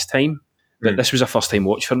me this time. But this was a first-time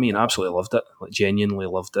watch for me, and I absolutely loved it. Genuinely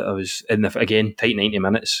loved it. I was in again, tight 90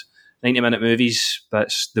 minutes. 90-minute movies,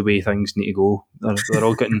 that's the way things need to go. They're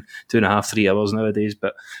all getting 2.5, 3 hours nowadays,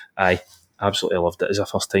 but I absolutely loved it as a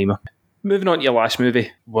first-timer. Moving on to your last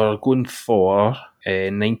movie, we're going for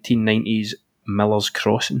 1990s Miller's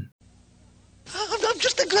Crossing. I'm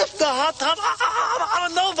just a grifter,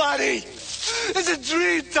 I'm a nobody. It's a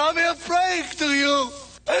dream, Tommy, a prank to you.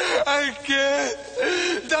 I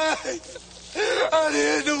can't die out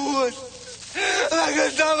here in the woods like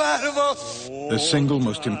a dumb animal. The single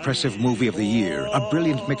most impressive movie of the year, a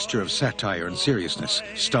brilliant mixture of satire and seriousness,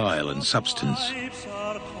 style and substance.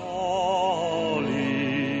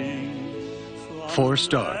 4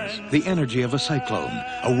 stars, the energy of a cyclone,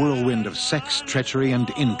 a whirlwind of sex, treachery, and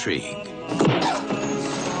intrigue.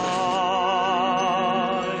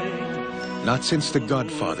 Not since The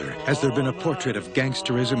Godfather has there been a portrait of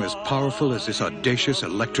gangsterism as powerful as this audacious,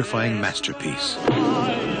 electrifying masterpiece.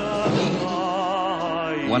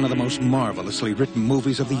 One of the most marvelously written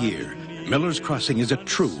movies of the year, Miller's Crossing is a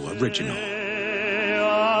true original.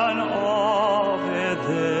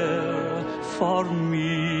 For me.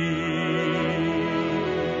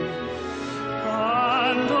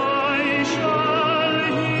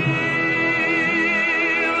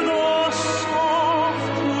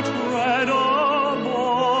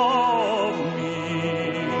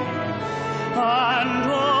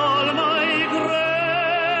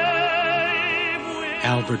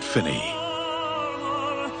 Albert Finney,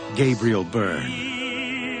 Gabriel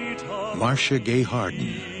Byrne, Marcia Gay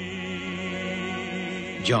Harden,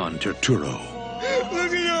 John Turturro.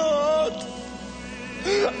 Look at your heart.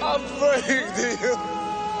 I'm praying to you.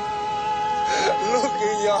 Look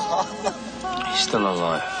at your heart. He's still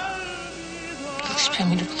alive. You expect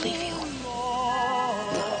me to believe you?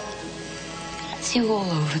 It's you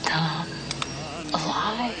all over town.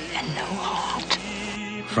 Alive and no heart.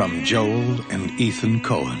 From Joel and Ethan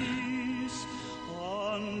Coen.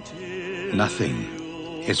 Nothing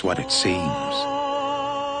is what it seems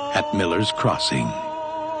at Miller's Crossing.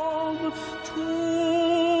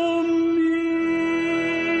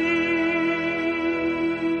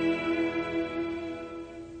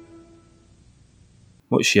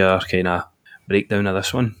 What's your kind of breakdown of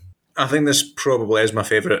this one? I think this probably is my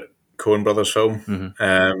favourite Coen Brothers film.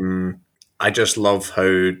 I just love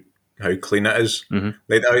how clean it is.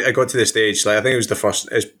 Like I got to the stage, like I think it was the first.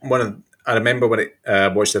 It's one of. I remember when I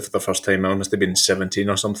watched it for the first time. I must have been 17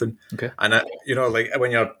 or something. Okay. And like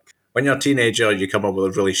when you're a teenager, you come up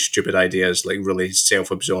with really stupid ideas, like really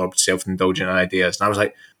self-absorbed, self-indulgent ideas. And I was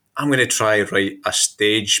like, I'm going to try write a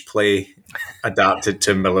stage play adapted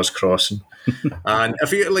to Miller's Crossing. And I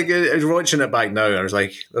feel like I was watching it back now, and I was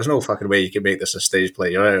like, "There's no fucking way you can make this a stage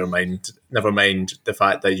play. You're out of your mind. Never mind the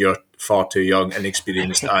fact that you're far too young,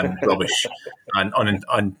 inexperienced, and rubbish, and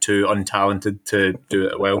too untalented to do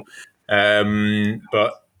it well."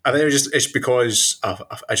 But I think it's because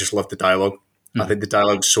I just love the dialogue. I think the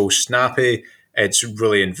dialogue's so snappy. It's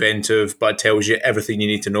really inventive, but it tells you everything you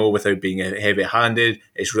need to know without being heavy-handed.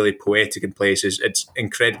 It's really poetic in places. It's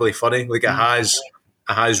incredibly funny. Like it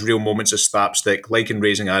has real moments of slapstick, like in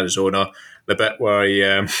Raising Arizona, the bit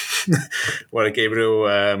where where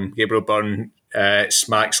Gabriel Byrne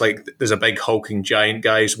smacks, like there's a big hulking giant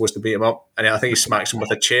guy who's supposed to beat him up, and I think he smacks him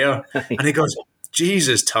with a chair, and he goes,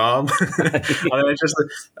 "Jesus, Tom," and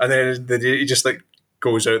then he just like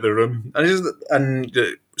goes out the room,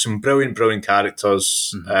 and some brilliant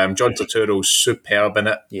characters. John Turturro's superb in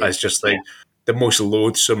it as just like the most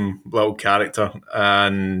loathsome little character,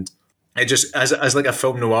 and it just as like a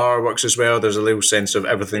film noir works as well. There's a little sense of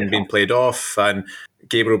everything being played off, and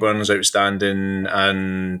Gabriel Byrne's outstanding,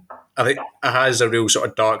 and I think it has a real sort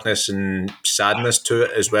of darkness and sadness to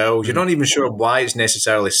it as well. You're not even sure why it's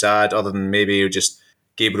necessarily sad, other than maybe just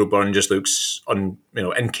Gabriel Byrne just looks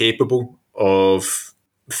incapable of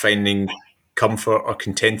finding comfort or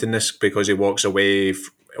contentedness because he walks away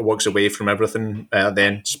from everything.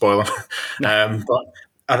 Then spoiler, but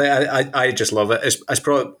I just love it. It's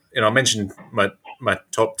probably, I mentioned my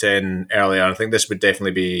top 10 earlier. I think this would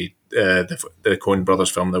definitely be the Coen Brothers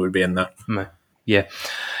film that would be in that. Yeah.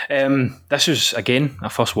 This was, again, a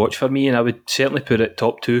first watch for me, and I would certainly put it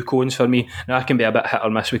top 2 Coens for me. Now, I can be a bit hit or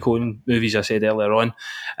miss with Coen movies, I said earlier on.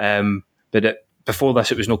 But before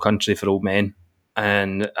this, it was No Country for Old Men.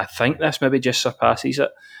 And I think this maybe just surpasses it,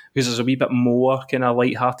 because there's a wee bit more kind of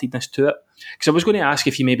lightheartedness to it. Because I was going to ask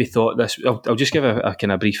if you maybe thought this, I'll just give a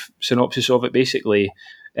kind of brief synopsis of it. Basically,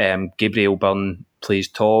 Gabriel Byrne plays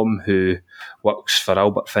Tom, who works for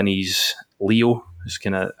Albert Finney's Leo, who's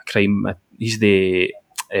kind of a crime, he's the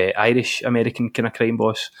Irish-American kind of crime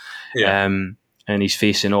boss. Yeah. And he's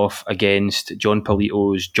facing off against John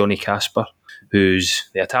Polito's Johnny Casper, who's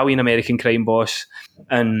the Italian-American crime boss.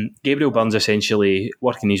 And Gabriel Byrne's essentially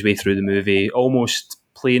working his way through the movie, almost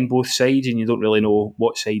playing both sides, and you don't really know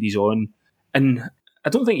what side he's on. And I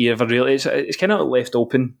don't think you ever really... It's kind of left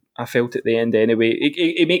open, I felt, at the end anyway.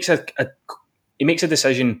 It makes a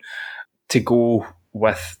decision to go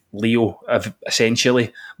with Leo,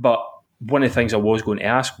 essentially. But one of the things I was going to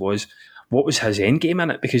ask was, what was his end game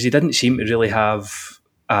in it? Because he didn't seem to really have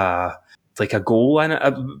a goal in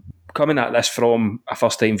it. Coming at this from a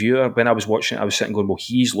first-time viewer, when I was watching it, I was sitting going, well,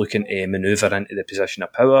 he's looking to manoeuvre into the position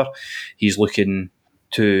of power. He's looking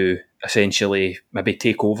to essentially maybe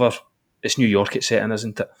take over. It's New York it's set in,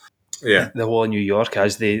 isn't it? Yeah. The whole of New York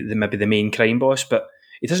as maybe the main crime boss, but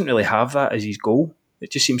he doesn't really have that as his goal.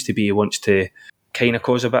 It just seems to be he wants to kind of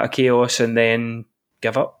cause a bit of chaos and then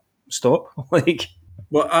give up, stop.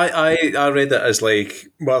 Well, I read it as I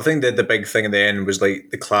think that the big thing in the end was like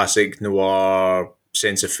the classic noir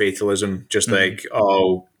sense of fatalism, just like,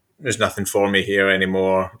 oh, there's nothing for me here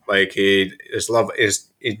anymore. Like he's not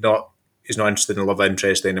interested in love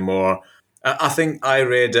interest anymore. I think I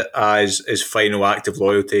read it as his final act of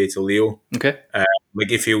loyalty to Leo. Okay. Like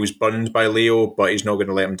he feels burned by Leo, but he's not going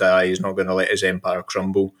to let him die. He's not going to let his empire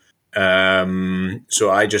crumble. So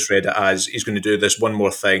I just read it as he's going to do this one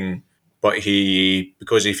more thing, but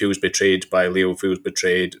because he feels betrayed by Leo, feels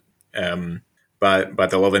betrayed by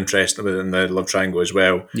the love interest within the love triangle as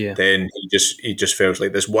well. Yeah. Then he just feels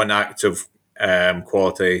like this one act of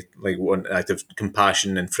quality, like one act of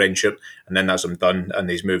compassion and friendship, and then that's him done, and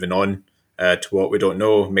he's moving on to what we don't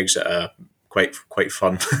know. Makes it quite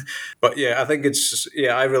fun. But yeah, I think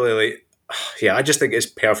I really like. Yeah, I just think it's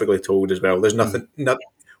perfectly told as well. There's nothing.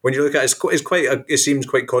 When you look at it, it seems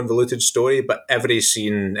quite convoluted story, but every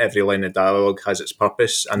scene, every line of dialogue has its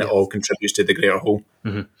purpose, and it all contributes to the greater whole.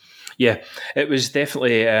 Mm-hmm. Yeah, it was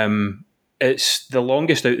definitely. It's the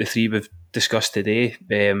longest out of the three we've discussed today,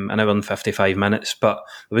 an hour and 55 minutes, but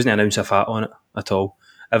there wasn't an ounce of fat on it at all.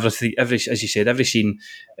 Every as you said, every scene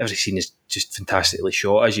is just fantastically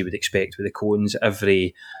shot, as you would expect with the Coens.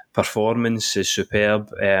 Every performance is superb.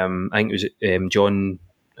 I think it was John.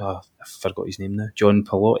 I forgot his name now. John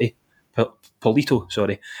Polito.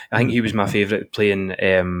 Sorry, I think he was my favourite playing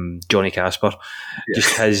Johnny Casper. Yeah.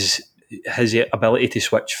 Just his ability to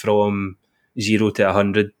switch from 0 to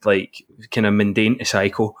 100, like kind of mundane to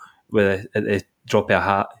psycho with a drop of a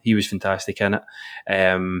hat. He was fantastic in it.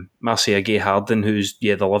 Marcia Gay Harden, who's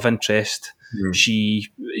the love interest, she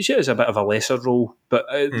has a bit of a lesser role, but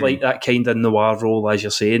like that kind of noir role, as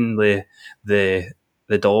you're saying, the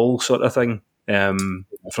doll sort of thing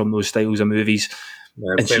from those styles of movies.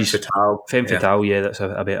 And Femme Fatale. Femme Fatale, yeah, that's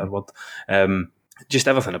a better word. Just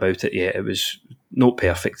everything about it, yeah, it was not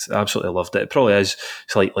perfect. I absolutely loved it. It probably is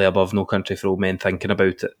slightly above No Country for Old Men, thinking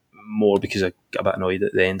about it more because I got a bit annoyed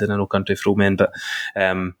at the ending of No Country for Old Men. But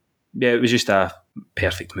yeah, it was just a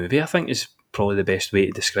perfect movie, I think, is probably the best way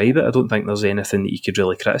to describe it. I don't think there's anything that you could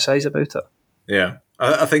really criticise about it. Yeah,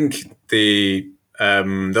 I think the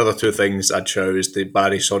other two things I'd show is the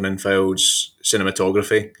Barry Sonnenfeld's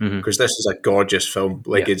cinematography, because this is a gorgeous film.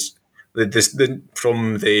 Like it's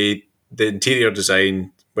from the interior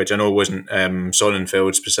design, which I know wasn't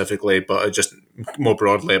Sonnenfeld specifically, but just more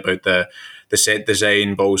broadly about the set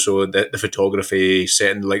design, but also the photography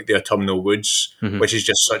set in like the autumnal woods, which is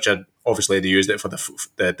just such a, obviously they used it for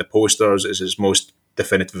the posters as his most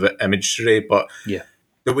definitive imagery, but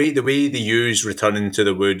the way they use returning to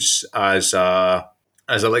the woods as a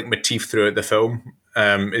like motif throughout the film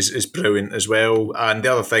is brilliant as well. And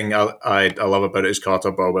the other thing I love about it is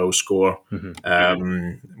Carter Burwell's score,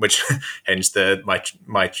 which hence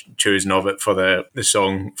my choosing of it for the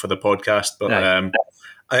song for the podcast. But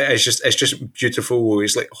it's just beautiful.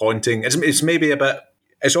 It's like haunting. It's maybe a bit.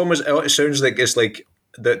 It's almost. It sounds like it's like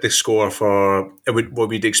the score for what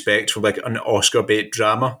we'd expect from like an Oscar bait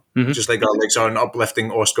drama, just like an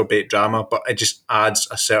uplifting Oscar bait drama. But it just adds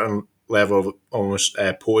a certain level of almost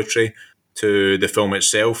poetry to the film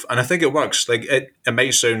itself, and I think it works. Like it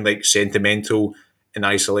might sound like sentimental in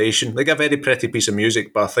isolation, like a very pretty piece of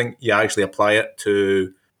music, but I think you actually apply it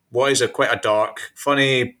to what is quite a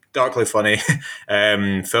darkly funny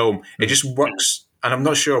film. It just works, and I'm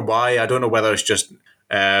not sure why. I don't know whether it's just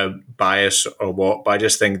bias or what, but I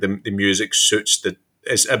just think the music suits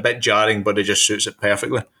it's a bit jarring, but it just suits it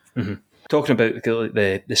perfectly. Talking about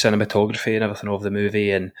the cinematography and everything of the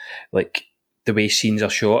movie, and like the way scenes are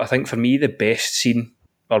shot, I think for me the best scene,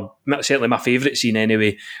 or certainly my favourite scene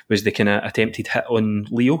anyway, was the kind of attempted hit on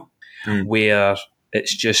Leo, where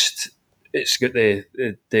it's got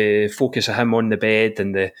the focus of him on the bed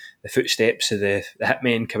and the footsteps of the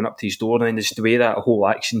hitman coming up to his door, and then just the way that whole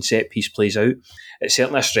action set piece plays out. It's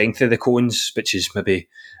certainly a strength of the Coens, which is maybe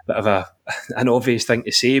a bit of an obvious thing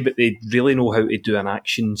to say, but they really know how to do an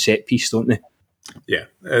action set piece, don't they? Yeah,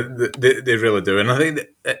 they really do, and I think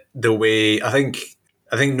the way I think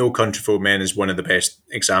No Country for Old Men is one of the best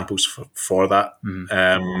examples for that,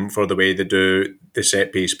 for the way they do the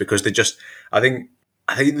set piece, because they just I think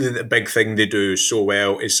the big thing they do so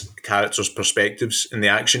well is characters' perspectives in the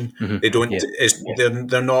action. They don't.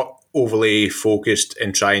 They're not overly focused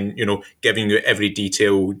in trying, giving you every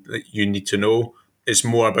detail that you need to know. It's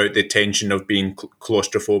more about the tension of being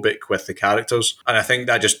claustrophobic with the characters, and I think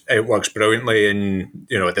that it works brilliantly. And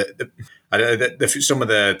some of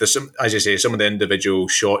the individual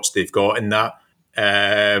shots they've got in that.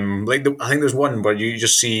 I think there's one where you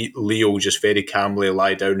just see Leo just very calmly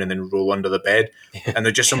lie down and then roll under the bed, and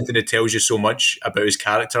there's just something that tells you so much about his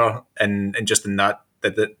character, and just in that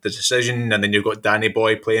the decision, and then you've got Danny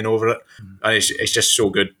Boy playing over it, and it's just so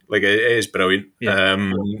good. Like it is brilliant. I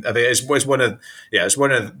think it's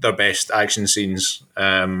one of their best action scenes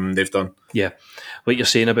they've done. Yeah, what you're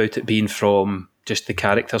saying about it being from just the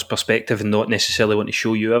character's perspective and not necessarily want to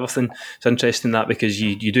show you everything. It's interesting that, because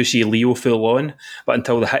you do see Leo full on, but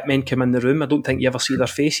until the hitmen come in the room, I don't think you ever see their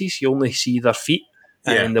faces. You only see their feet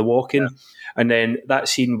and the walking. And then that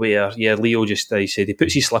scene where, Leo just, I said, he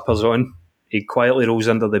puts his slippers on, he quietly rolls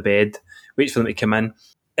under the bed, waits for them to come in.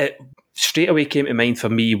 It straight away came to mind for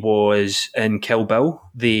me was in Kill Bill,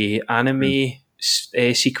 the anime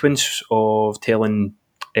sequence of telling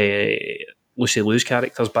Lucy Liu's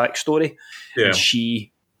character's backstory, and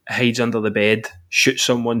she hides under the bed, shoots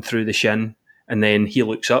someone through the shin, and then he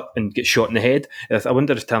looks up and gets shot in the head. I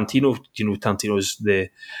wonder if Tarantino's the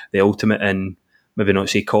ultimate in, maybe not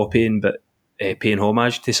say copying, but paying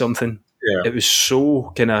homage to something. Yeah. It was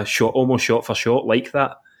so kind of almost shot for shot like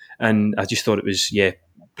that, and I just thought it was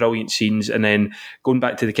brilliant scenes. And then going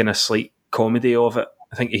back to the kind of slight comedy of it,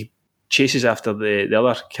 I think he chases after the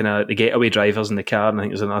other kind of the getaway drivers in the car, and I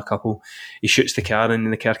think there's another couple. He shoots the car,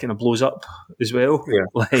 and the car kind of blows up as well. Yeah.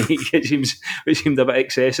 Like it seemed a bit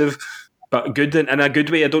excessive, but good in a good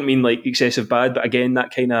way. I don't mean like excessive bad, but again,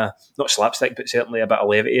 that kind of not slapstick, but certainly a bit of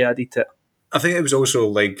levity added to it. I think it was also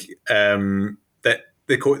like that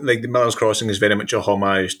the Miller's Crossing is very much a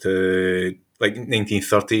homage to like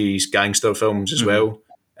 1930s gangster films as well.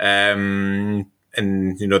 And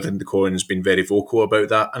the Coen's been very vocal about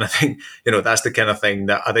that, and I think that's the kind of thing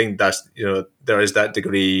that I think that's there is that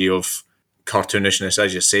degree of cartoonishness,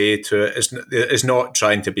 as you say, to it. It's not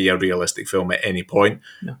trying to be a realistic film at any point,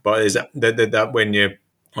 but is that when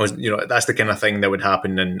that's the kind of thing that would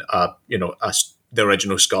happen in the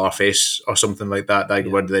original Scarface or something like that,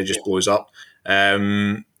 where they just blows up.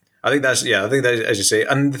 I think that's as you say,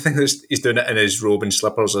 and the thing is, he's doing it in his robe and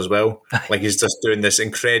slippers as well. Like he's just doing this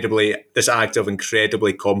act of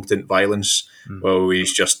incredibly competent violence. Well,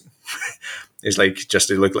 he's like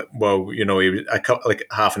like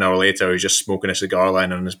half an hour later, he's just smoking a cigar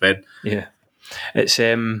lying on his bed. Yeah, it's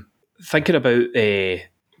thinking about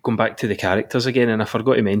going back to the characters again, and I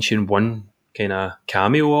forgot to mention one kind of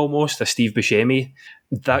cameo almost, a Steve Buscemi.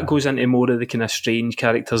 That goes into more of the kind of strange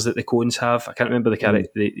characters that the Coens have. I can't remember the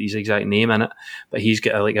character, his exact name in it, but he's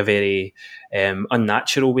got a very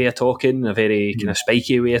unnatural way of talking, a very kind of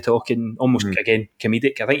spiky way of talking, almost again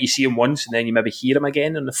comedic. I think you see him once and then you maybe hear him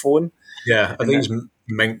again on the phone. Yeah, I think he's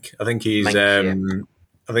Mink. I think he's I think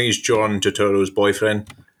he's John Turturro's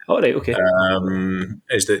boyfriend. Oh right, okay.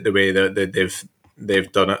 Is the way that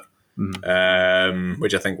they've done it.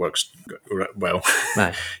 Which I think works well.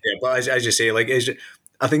 Yeah, but as you say, like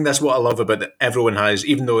I think that's what I love about that everyone has,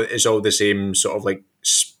 even though it's all the same sort of like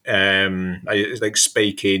like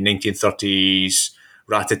spiky 1930s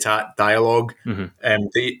rat-a-tat dialogue.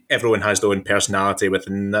 Everyone has their own personality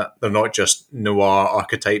within that. They're not just noir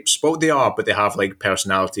archetypes. Well, they are, but they have like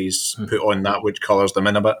personalities put on that, which colours them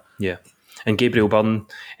in a bit. Yeah. And Gabriel Byrne,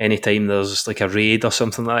 anytime there's like a raid or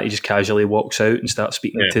something like that, he just casually walks out and starts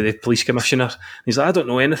speaking to the police commissioner. He's like, I don't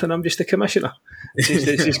know anything, I'm just the commissioner. This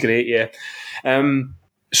is great, yeah.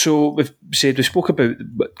 So we've spoke about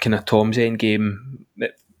kind of Tom's Endgame,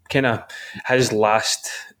 kind of his last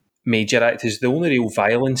major act is the only real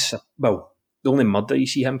violence, well, the only murder you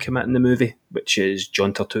see him commit in the movie, which is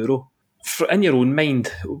John Turturro. In your own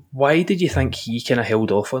mind, why did you think he kind of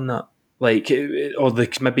held off on that? Like, or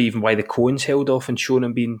maybe even why the Coens held off and showing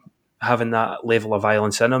him having that level of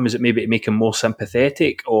violence in him? Is it maybe to make him more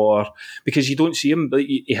sympathetic, or because you don't see him?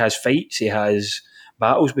 He has fights, he has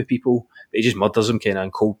battles with people, but he just murders them kind of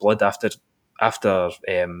in cold blood after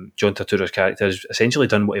John Turturro's character has essentially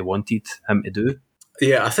done what he wanted him to do.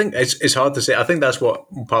 Yeah, I think it's hard to say. I think that's what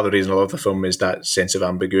part of the reason I love the film is that sense of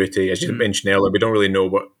ambiguity. As you mentioned earlier, we don't really know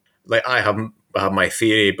what. Like I have my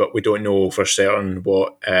theory, but we don't know for certain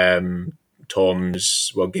what Gabriel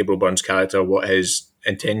Byrne's character, what his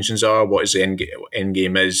intentions are, what his end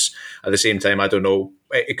game is. At the same time, I don't know.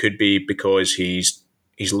 It could be because he's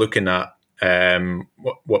looking at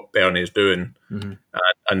what Bernie is doing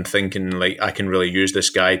and thinking like, I can really use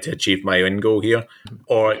this guy to achieve my end goal here.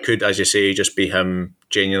 Or it could, as you say, just be him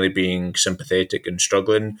genuinely being sympathetic and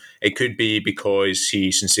struggling. It could be because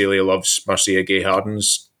he sincerely loves Marcia Gay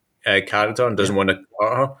Harden's character and doesn't want to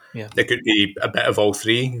hurt her. Yeah. It could be a bit of all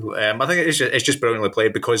three. I think it's just brilliantly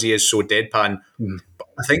played because he is so deadpan. But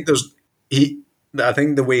I think I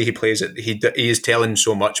think the way he plays it, he is telling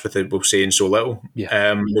so much with saying so little.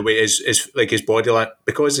 Yeah. The way is like his body language,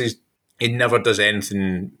 because he never does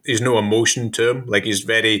anything. There's no emotion to him. Like he's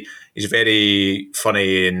very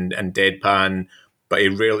funny and deadpan, but he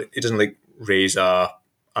doesn't like raise a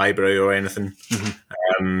eyebrow or anything.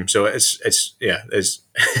 So he's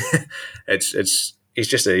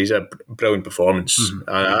a brilliant performance. And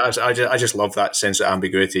I just love that sense of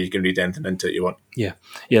ambiguity. You can read anything into it you want. Yeah.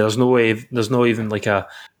 There's no even like a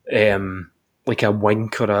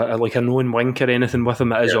wink or a knowing wink or anything with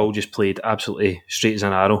him. It is all just played absolutely straight as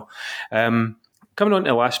an arrow. Coming on to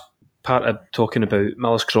the last part of talking about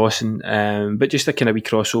Miller's Crossing, but just a kind of wee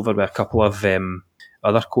crossover with a couple of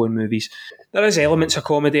other Coen movies. There is elements of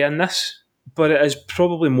comedy in this, but it is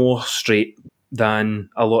probably more straight than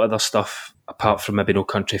a lot of their stuff apart from maybe No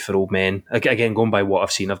Country for Old Men. Again, going by what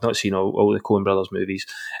I've seen, I've not seen all the Coen Brothers movies.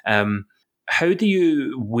 How do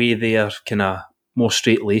you weigh their kind of more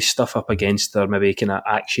straight-laced stuff up against their maybe kind of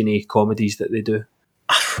action-y comedies that they do?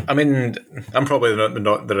 I mean, I'm probably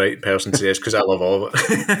not the right person to say this because I love all of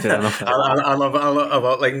it. Fair enough. I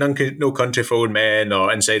love like No Country for Old Men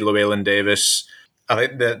or Inside Llewellyn Davis. I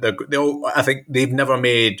think I think they've never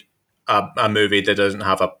made a movie that doesn't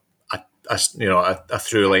have a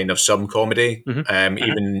through line of some comedy.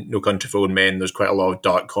 Even No Country for Old Men, there's quite a lot of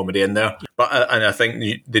dark comedy in there. But and I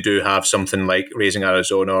think they do have something like Raising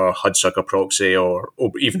Arizona or Hudsucker Proxy or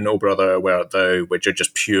even Oh Brother, Where Art Thou, which are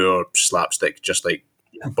just pure slapstick, just like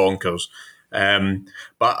bonkers.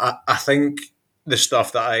 But I think the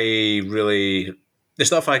stuff that I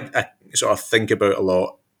sort of think about a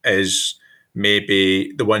lot is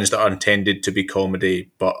maybe the ones that are intended to be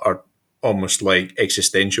comedy but are almost like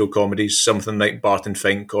existential comedies, something like Barton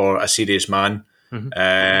Fink or A Serious Man. Probably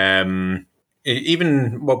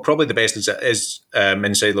the best is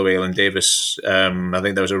Inside Llewellyn Davis. I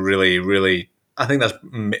think that was a really, I think there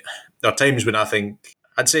are times when I think,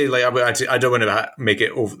 I'd say like I don't want to make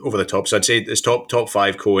it over the top, so I'd say it's top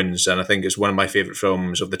 5 Coens, and I think it's one of my favourite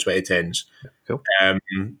films of the 2010s. Cool. I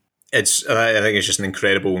think it's just an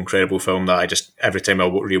incredible film that I just, every time I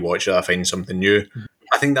rewatch it, I find something new.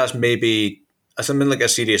 I think that's maybe something like A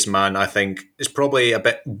Serious Man. I think it's probably a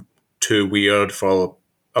bit too weird for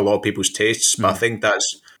a lot of people's tastes, but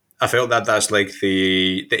I felt that that's like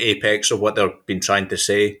the apex of what they've been trying to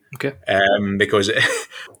say. Okay. Because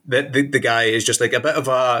the guy is just like a bit of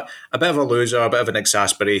a loser, a bit of an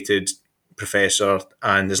exasperated professor,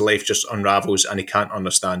 and his life just unravels, and he can't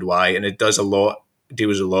understand why. And it deals a lot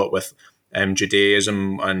with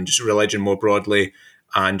Judaism and just religion more broadly,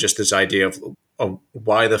 and just this idea of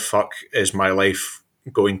why the fuck is my life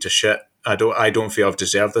going to shit? I don't feel I've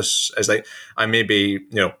deserved this. It's like I maybe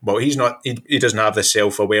he doesn't have the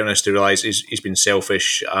self-awareness to realise he's been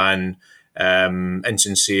selfish and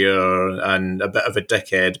insincere and a bit of a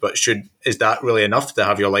dickhead. But is that really enough to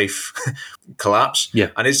have your life collapse? Yeah,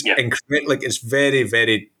 and it's it's very,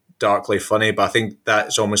 very darkly funny. But I think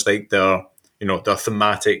that's almost like their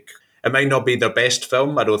thematic. It might not be their best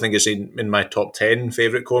film. I don't think it's in my top 10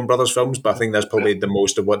 favourite Coen Brothers films, but I think that's probably the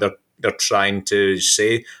most of what they're trying to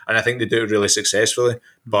say, and I think they do it really successfully.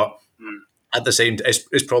 But at the same time,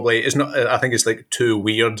 it's not. I think it's like too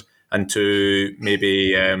weird and too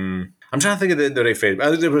maybe. I'm trying to think of the right phrase. I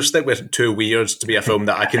think they will stick with too weird to be a film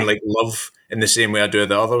that I can like love in the same way I do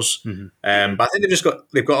the others. But I think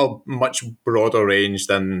they've got a much broader range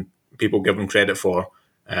than people give them credit for.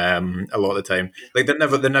 A lot of the time, like they're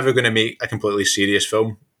never going to make a completely serious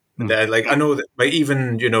film. Like I know that, like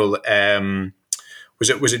even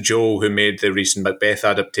was it Joel who made the recent Macbeth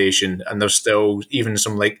adaptation, and there's still even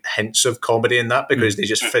some like hints of comedy in that because they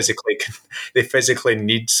just physically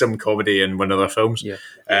need some comedy in one of their films.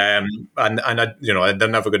 And they're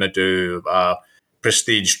never going to do a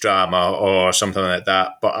prestige drama or something like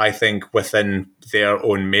that. But I think within their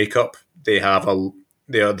own makeup, they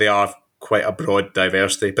are quite a broad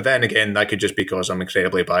diversity, but then again, that could just be because I'm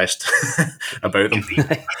incredibly biased about them.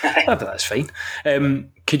 But that's fine.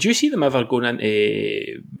 Could you see them ever going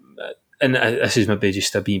into? And this is maybe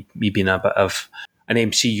just me being a bit of an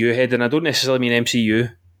MCU head, and I don't necessarily mean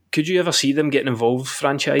MCU. Could you ever see them getting involved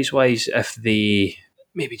franchise-wise if they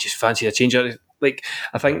maybe just fancy a change? Like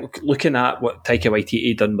I think looking at what Taika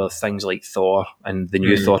Waititi done with things like Thor and the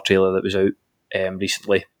new Thor trailer that was out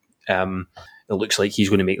recently. It looks like he's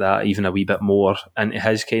going to make that even a wee bit more into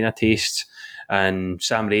his kind of tastes. And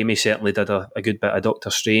Sam Raimi certainly did a good bit of Doctor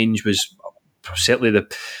Strange, was certainly the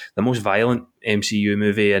most violent MCU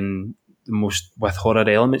movie and the most with horror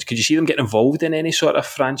elements. Could you see them getting involved in any sort of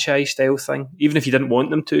franchise style thing? Even if you didn't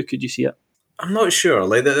want them to, could you see it? I'm not sure.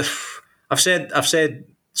 Like I've said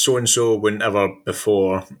so-and-so wouldn't ever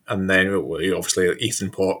before, and then obviously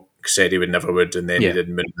Ethan Hawke said he never would, and then he did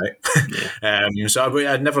Moon Knight. So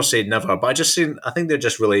I'd never say never, but I think they're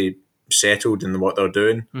just really settled in what they're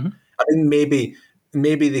doing. I think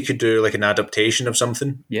maybe they could do like an adaptation of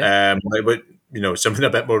something, something a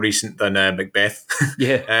bit more recent than Macbeth.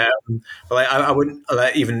 But like, I wouldn't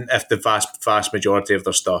even if the vast majority of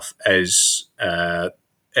their stuff is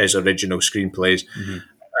original screenplays.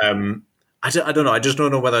 I don't know. I just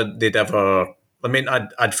don't know whether they'd ever. I mean,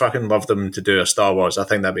 I'd fucking love them to do a Star Wars. I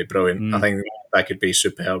think that'd be brilliant. I think that could be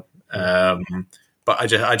superb. But I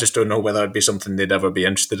just don't know whether it'd be something they'd ever be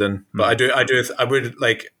interested in. But I would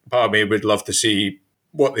like. Part of me would love to see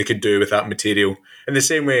what they could do with that material in the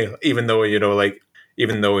same way. Even though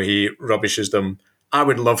he rubbishes them, I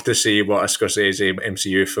would love to see what a Scorsese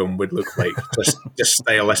MCU film would look like, just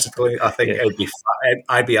stylistically. I think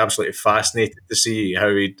I'd be absolutely fascinated to see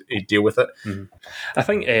how he'd deal with it. Mm-hmm. I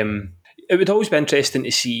think it would always be interesting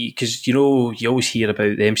to see, because you always hear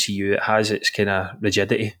about the MCU. It has its kind of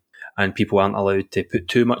rigidity, and people aren't allowed to put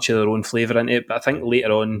too much of their own flavour into it. But I think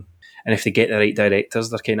later on, and if they get the right directors,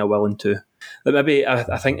 they're kind of willing to. But maybe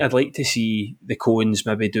I think I'd like to see the Coens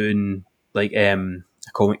maybe doing like a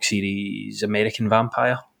comic series, American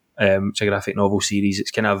Vampire. It's a graphic novel series. It's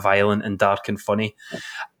kind of violent and dark and funny.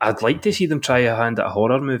 I'd like to see them try a hand at a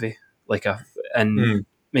horror movie,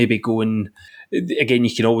 maybe going. Again,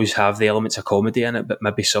 you can always have the elements of comedy in it, but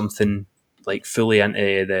maybe something like fully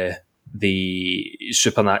into the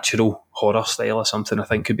supernatural horror style or something. I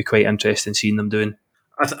think could be quite interesting seeing them doing.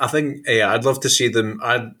 I think I'd love to see them.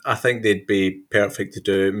 I think they'd be perfect to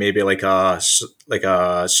do maybe like a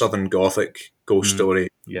Southern Gothic ghost story,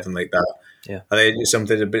 something like that. Yeah, I think it's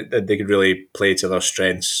something that they could really play to their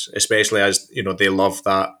strengths, especially as they love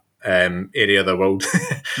that area of the world.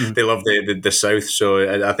 They love the South,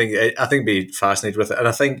 so I think it'd be fascinated with it. And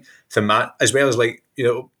I think as well as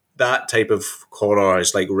that type of horror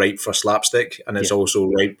is like ripe for slapstick, and it's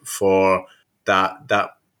also ripe for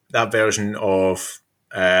that version of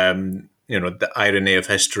the irony of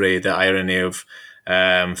history, the irony of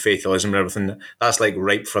fatalism and everything. That's like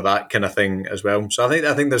ripe for that kind of thing as well. So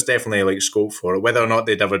I think there's definitely like scope for it. Whether or not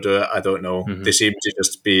they'd ever do it, I don't know. They seem to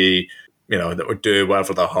just be that would do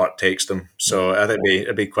whatever their heart takes them. So I think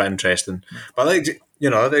it'd be quite interesting. But it's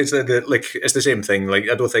it's the same thing. Like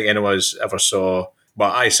I don't think anyone's ever saw.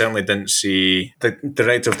 Well, I certainly didn't see the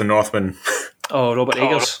director of The Northman. Oh, Robert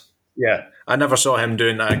Eggers. Yeah, I never saw him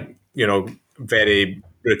doing that. Very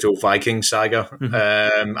brutal Viking saga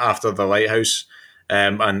after The Lighthouse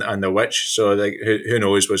and The Witch. So like, who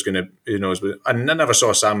knows what's going to? Who knows? And I never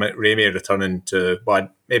saw Sam Raimi returning to. Well,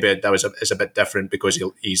 maybe it's a bit different because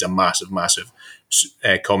he's a massive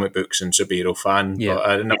comic books and superhero fan. Yeah. But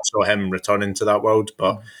I never saw him returning to that world.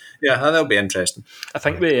 But yeah, that'll be interesting. I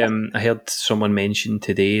think I heard someone mention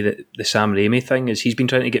today that the Sam Raimi thing is he's been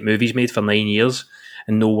trying to get movies made for 9 years,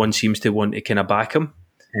 and no one seems to want to kind of back him.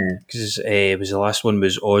 Because it was the last one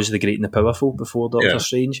was Oz the Great and the Powerful before Doctor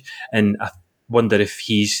Strange, and I wonder if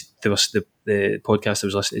there was the podcast I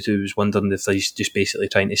was listening to was wondering if he's just basically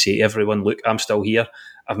trying to say to everyone, look, I'm still here,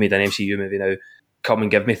 I've made an MCU movie now, come and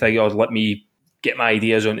give me thing, or let me get my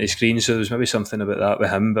ideas onto the screen. So there's maybe something about that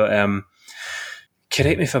with him. But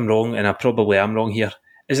correct me if I'm wrong, and I probably am wrong here.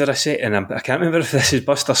 Is there a set, and I can't remember if this is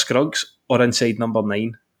Buster Scruggs or Inside Number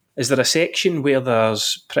 9. Is there a section where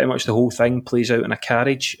there's pretty much the whole thing plays out in a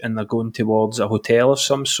carriage and they're going towards a hotel of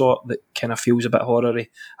some sort that kind of feels a bit horror-y?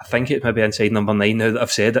 I think it may be Inside Number 9 now that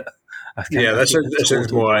I've said it. Yeah, this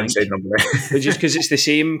is more Inside Number 9. But just because it's the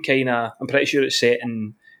same kind of... I'm pretty sure it's set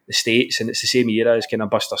in the States and it's the same era as kind of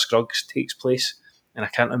Buster Scruggs takes place. And I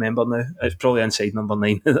can't remember now. It's probably Inside Number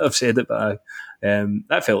 9 that I've said it, but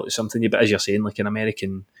that felt like something, but as you're saying, like an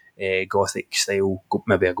American... Gothic style,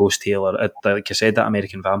 maybe a ghost tale, or like I said, that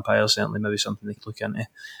American Vampire, certainly maybe something they could look into.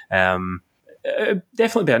 It'd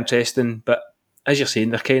definitely be interesting, but as you're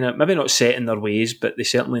saying, they're kind of maybe not set in their ways, but they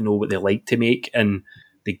certainly know what they like to make, and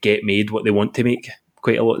they get made what they want to make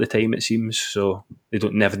quite a lot of the time, it seems. So they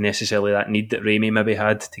don't never necessarily that need that Raimi maybe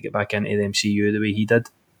had to get back into the MCU the way he did.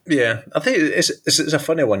 Yeah, I think it's a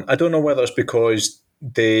funny one. I don't know whether it's because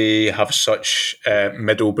they have such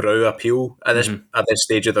middle brow appeal at this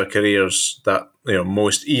stage of their careers that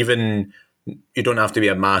most, even you don't have to be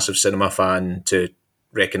a massive cinema fan to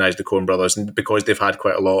recognise the Coen brothers, and because they've had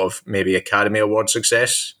quite a lot of maybe Academy Award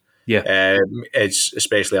success. Yeah, it's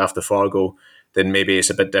especially after Fargo. Then maybe it's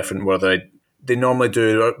a bit different where they normally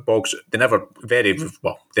do box. They never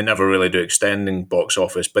really do extending box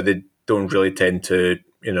office, but they don't really tend to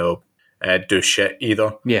do shit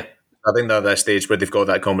either. Yeah. I think they're at that stage where they've got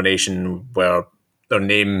that combination where their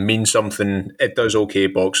name means something. It does okay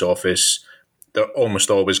box office. They're almost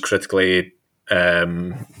always critically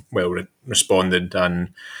responded, and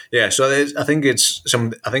yeah. So I think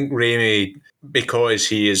Raimi, because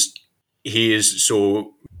he is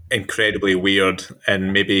so incredibly weird,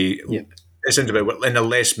 and maybe it sounds about in a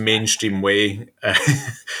less mainstream way,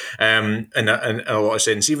 in a lot of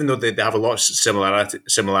sense. Even though they have a lot of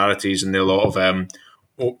similarities and a lot of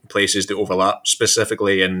places that overlap,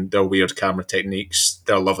 specifically in their weird camera techniques,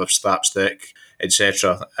 their love of slapstick,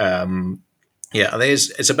 etc. I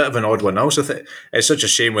think it's a bit of an odd one. I also think it's such a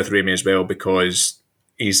shame with Raimi as well because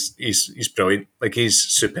he's brilliant. Like, he's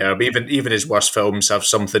superb. Even his worst films have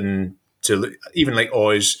something to. Even like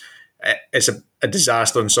Oz, it's a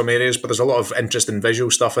disaster in some areas, but there's a lot of interesting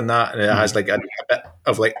visual stuff in that, and it has like a bit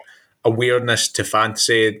of like weirdness to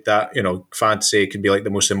fantasy that, fantasy could be like the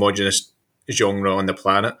most homogenous genre on the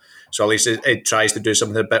planet. So at least it tries to do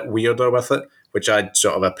something a bit weirder with it, which I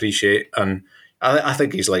sort of appreciate. And I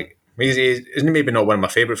think he's maybe not one of my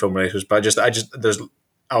favourite filmmakers, but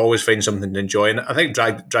I always find something to enjoy in it. I think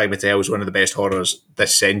Drag Me to Hell is one of the best horrors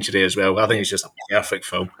this century as well. I think it's just a perfect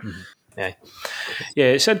film. Yeah,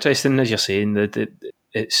 it's interesting as you're saying that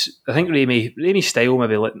it's. I think Raimi's style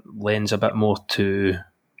maybe lends a bit more to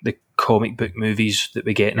the comic book movies that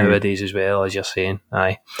we get nowadays as well, as you're saying.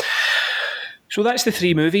 Aye. So that's the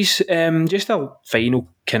 3 movies. Just a final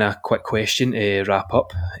kind of quick question to wrap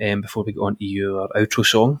up before we go on to your outro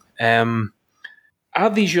song. Are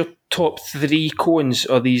these your top 3 Coens,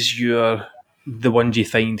 or are these the ones you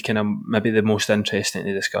find kind of maybe the most interesting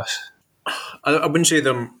to discuss? I wouldn't say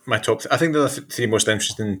they're my top. I think they're the 3 most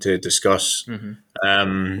interesting to discuss,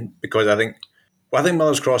 because I think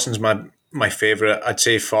Miller's Crossing's my favourite. I'd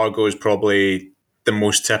say Fargo is probably the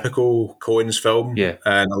most typical Coens film, in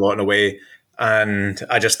a lot of a way. And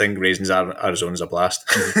I just think Raisins Arizona's a blast.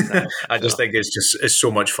 I just think it's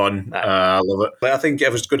so much fun. I love it. But I think if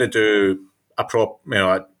I was going to do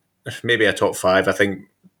maybe a top 5, I think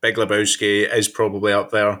Big Lebowski is probably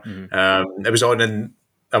up there. It was on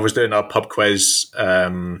I was doing a pub quiz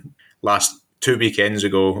last 2 weekends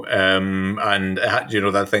ago, and it had,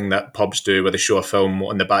 that thing that pubs do where they show a film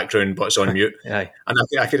on the background but it's on mute. And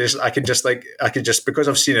I could just because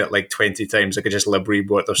I've seen it like 20 times, I could just lip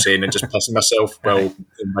read what they're saying and just pissing myself while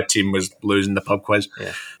my team was losing the pub quiz.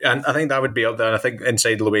 And I think that would be up there. And I think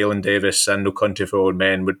Inside Llewellyn Davis and No Country for Old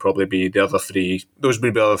Men would probably be the other 3. Those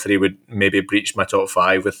would be the other 3 would maybe breach my top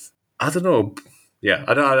 5 with, I don't know. Yeah,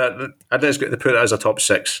 I'd just put it as a top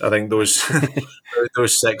 6. I think those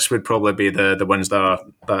those 6 would probably be the ones that are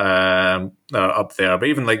up there. But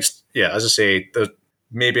even as I say, there's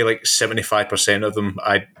maybe 75% of them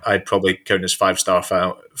I'd probably count as 5-star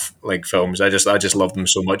films. I just love them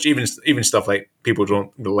so much. Even stuff like people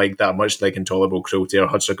don't like that much, like Intolerable Cruelty or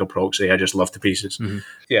Hudsucker Proxy, I just love to pieces.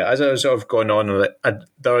 Yeah, as I was sort of going on with it,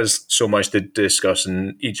 there is so much to discuss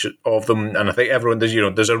in each of them, and I think everyone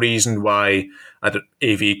there's a reason why at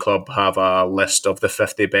AV Club have a list of the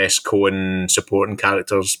 50 best Coen supporting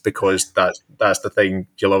characters, because that's the thing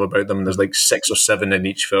you love about them. There's 6 or 7 in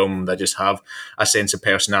each film that just have a sense of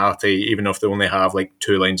personality, even if they only have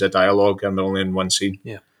 2 lines of dialogue and they're only in one scene.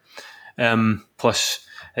 Yeah. Plus,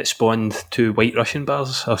 it spawned 2 White Russian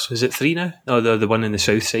bars. Or is it 3 now? No, the one in the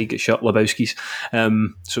south side got shut, Lebowski's.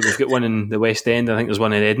 So we've got one in the West End. I think there's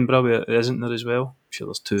one in Edinburgh, isn't there, as well? I'm sure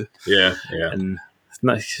there's 2. Yeah. And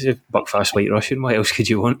Buckfast White Russian, what else could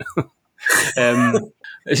you want?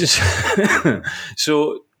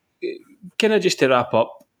 So, kind of just to wrap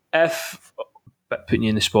up, putting you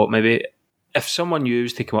in the spot maybe, if someone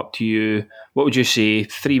was to come up to you, what would you say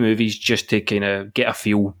 3 movies just to kind of get a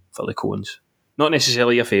feel for the Coens? Not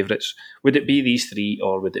necessarily your favourites. Would it be these 3,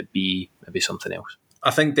 or would it be maybe something else? I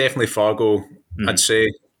think definitely Fargo, I'd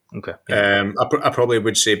say. Okay. I probably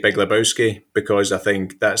would say Big Lebowski, because I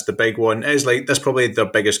think that's the big one. That's probably their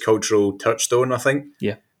biggest cultural touchstone, I think.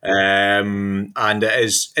 Yeah. And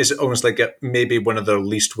it is almost maybe one of their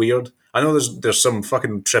least weird. I know there's some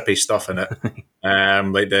fucking trippy stuff in it,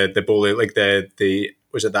 like the bully, like the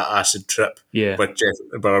was it that acid trip? Yeah. With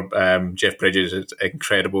Jeff Bridges is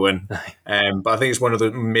incredible in. But I think it's one of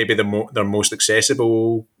their most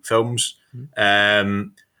accessible films.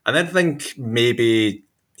 And then I think maybe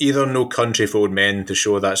either No Country for Old Men to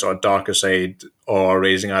show that sort of darker side, or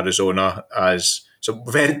Raising Arizona as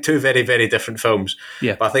two very, very different films.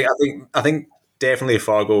 Yeah. But I think definitely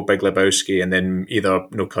Fargo, Big Lebowski, and then either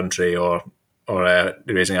No Country or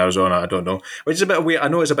Raising Arizona. I don't know, which is a bit weird. I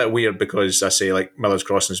know it's a bit weird because I say Miller's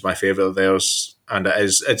Crossing is my favourite of theirs, and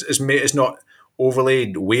it's not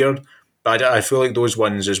overly weird, but I feel like those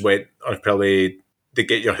ones is what are probably they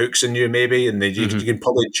get your hooks in you maybe, and you can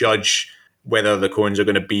probably judge whether the Coens are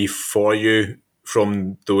going to be for you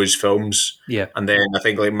from those films. Yeah. And then I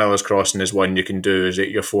think Miller's Crossing is one you can do is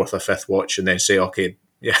your 4th or 5th watch and then say, okay,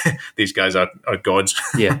 yeah, these guys are gods.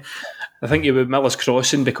 Yeah. I think you would Miller's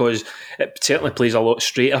Crossing because it certainly plays a lot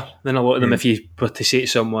straighter than a lot of them. If you were to say to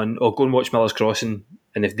someone, go and watch Miller's Crossing,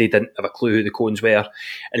 and if they didn't have a clue who the Coens were,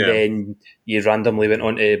 and then you randomly went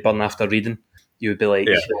on to Burn After Reading, you would be like,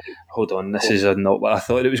 hold on, this is not what I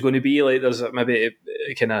thought it was going to be. There's maybe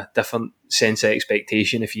a kind of different sense of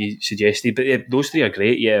expectation if you suggested. But those 3 are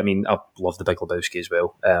great. Yeah, I mean, I love The Big Lebowski as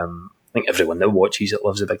well. I think everyone that watches it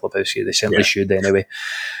loves The Big Lebowski. They certainly should anyway.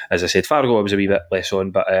 As I said, Fargo I was a wee bit less on,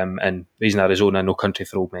 but and Raising Arizona, No Country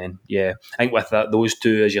for Old Men. Yeah, I think with that, those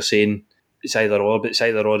 2, as you're saying, it's either or, but it's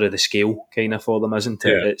either or of the scale kind of for them, isn't it?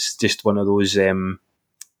 Yeah. It's just one of those...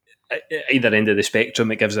 either end of the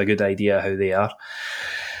spectrum, it gives a good idea how they are.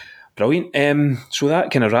 Brilliant. So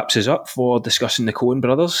that kind of wraps us up for discussing the Coen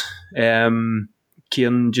brothers.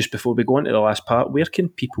 Kieran, just before we go on to the last part, where can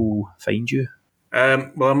people find you?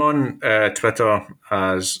 Well, I'm on Twitter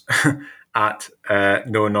as at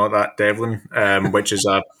no, not that Devlin, which is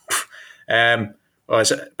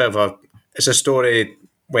it's a bit of it's a story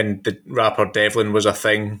when the rapper Devlin was a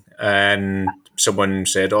thing, and someone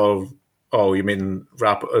said, "Oh, you mean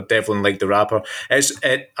Devlin like the rapper?" I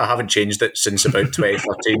haven't changed it since about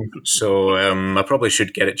 2013, so I probably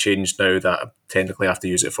should get it changed now that I technically have to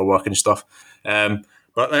use it for work and stuff.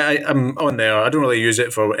 But I'm on there. I don't really use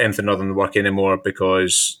it for anything other than work anymore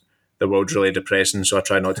because the world's really depressing, so I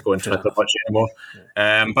try not to go on Twitter much anymore.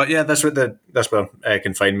 But yeah, that's where I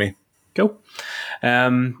can find me. Cool.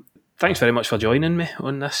 Thanks very much for joining me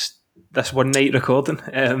on this one night recording.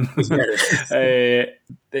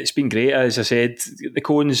 It's been great. As I said, the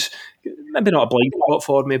Coens, maybe not a blind spot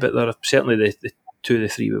for me, but they're certainly the two of the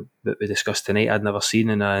three that we discussed tonight I'd never seen,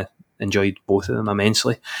 and I enjoyed both of them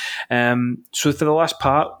immensely. So for the last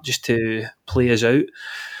part, just to play us out,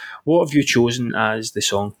 what have you chosen as the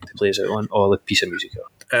song to play us out on, or the piece of music?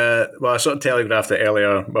 Well, I sort of telegraphed it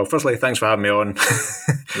earlier. Well, firstly, thanks for having me on.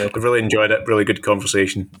 I've really enjoyed it. Really good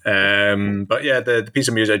conversation. But yeah, the piece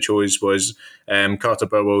of music I chose was Carter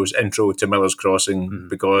Burwell's intro to Miller's Crossing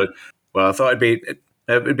because, well, I thought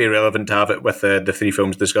it would be relevant to have it with the three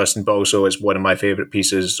films discussed, but also it's one of my favourite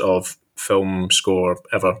pieces of film score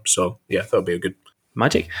ever. So yeah, that would be a good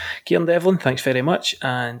magic. Kieran Devlin, thanks very much.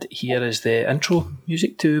 And here is the intro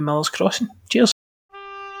music to Miller's Crossing. Cheers.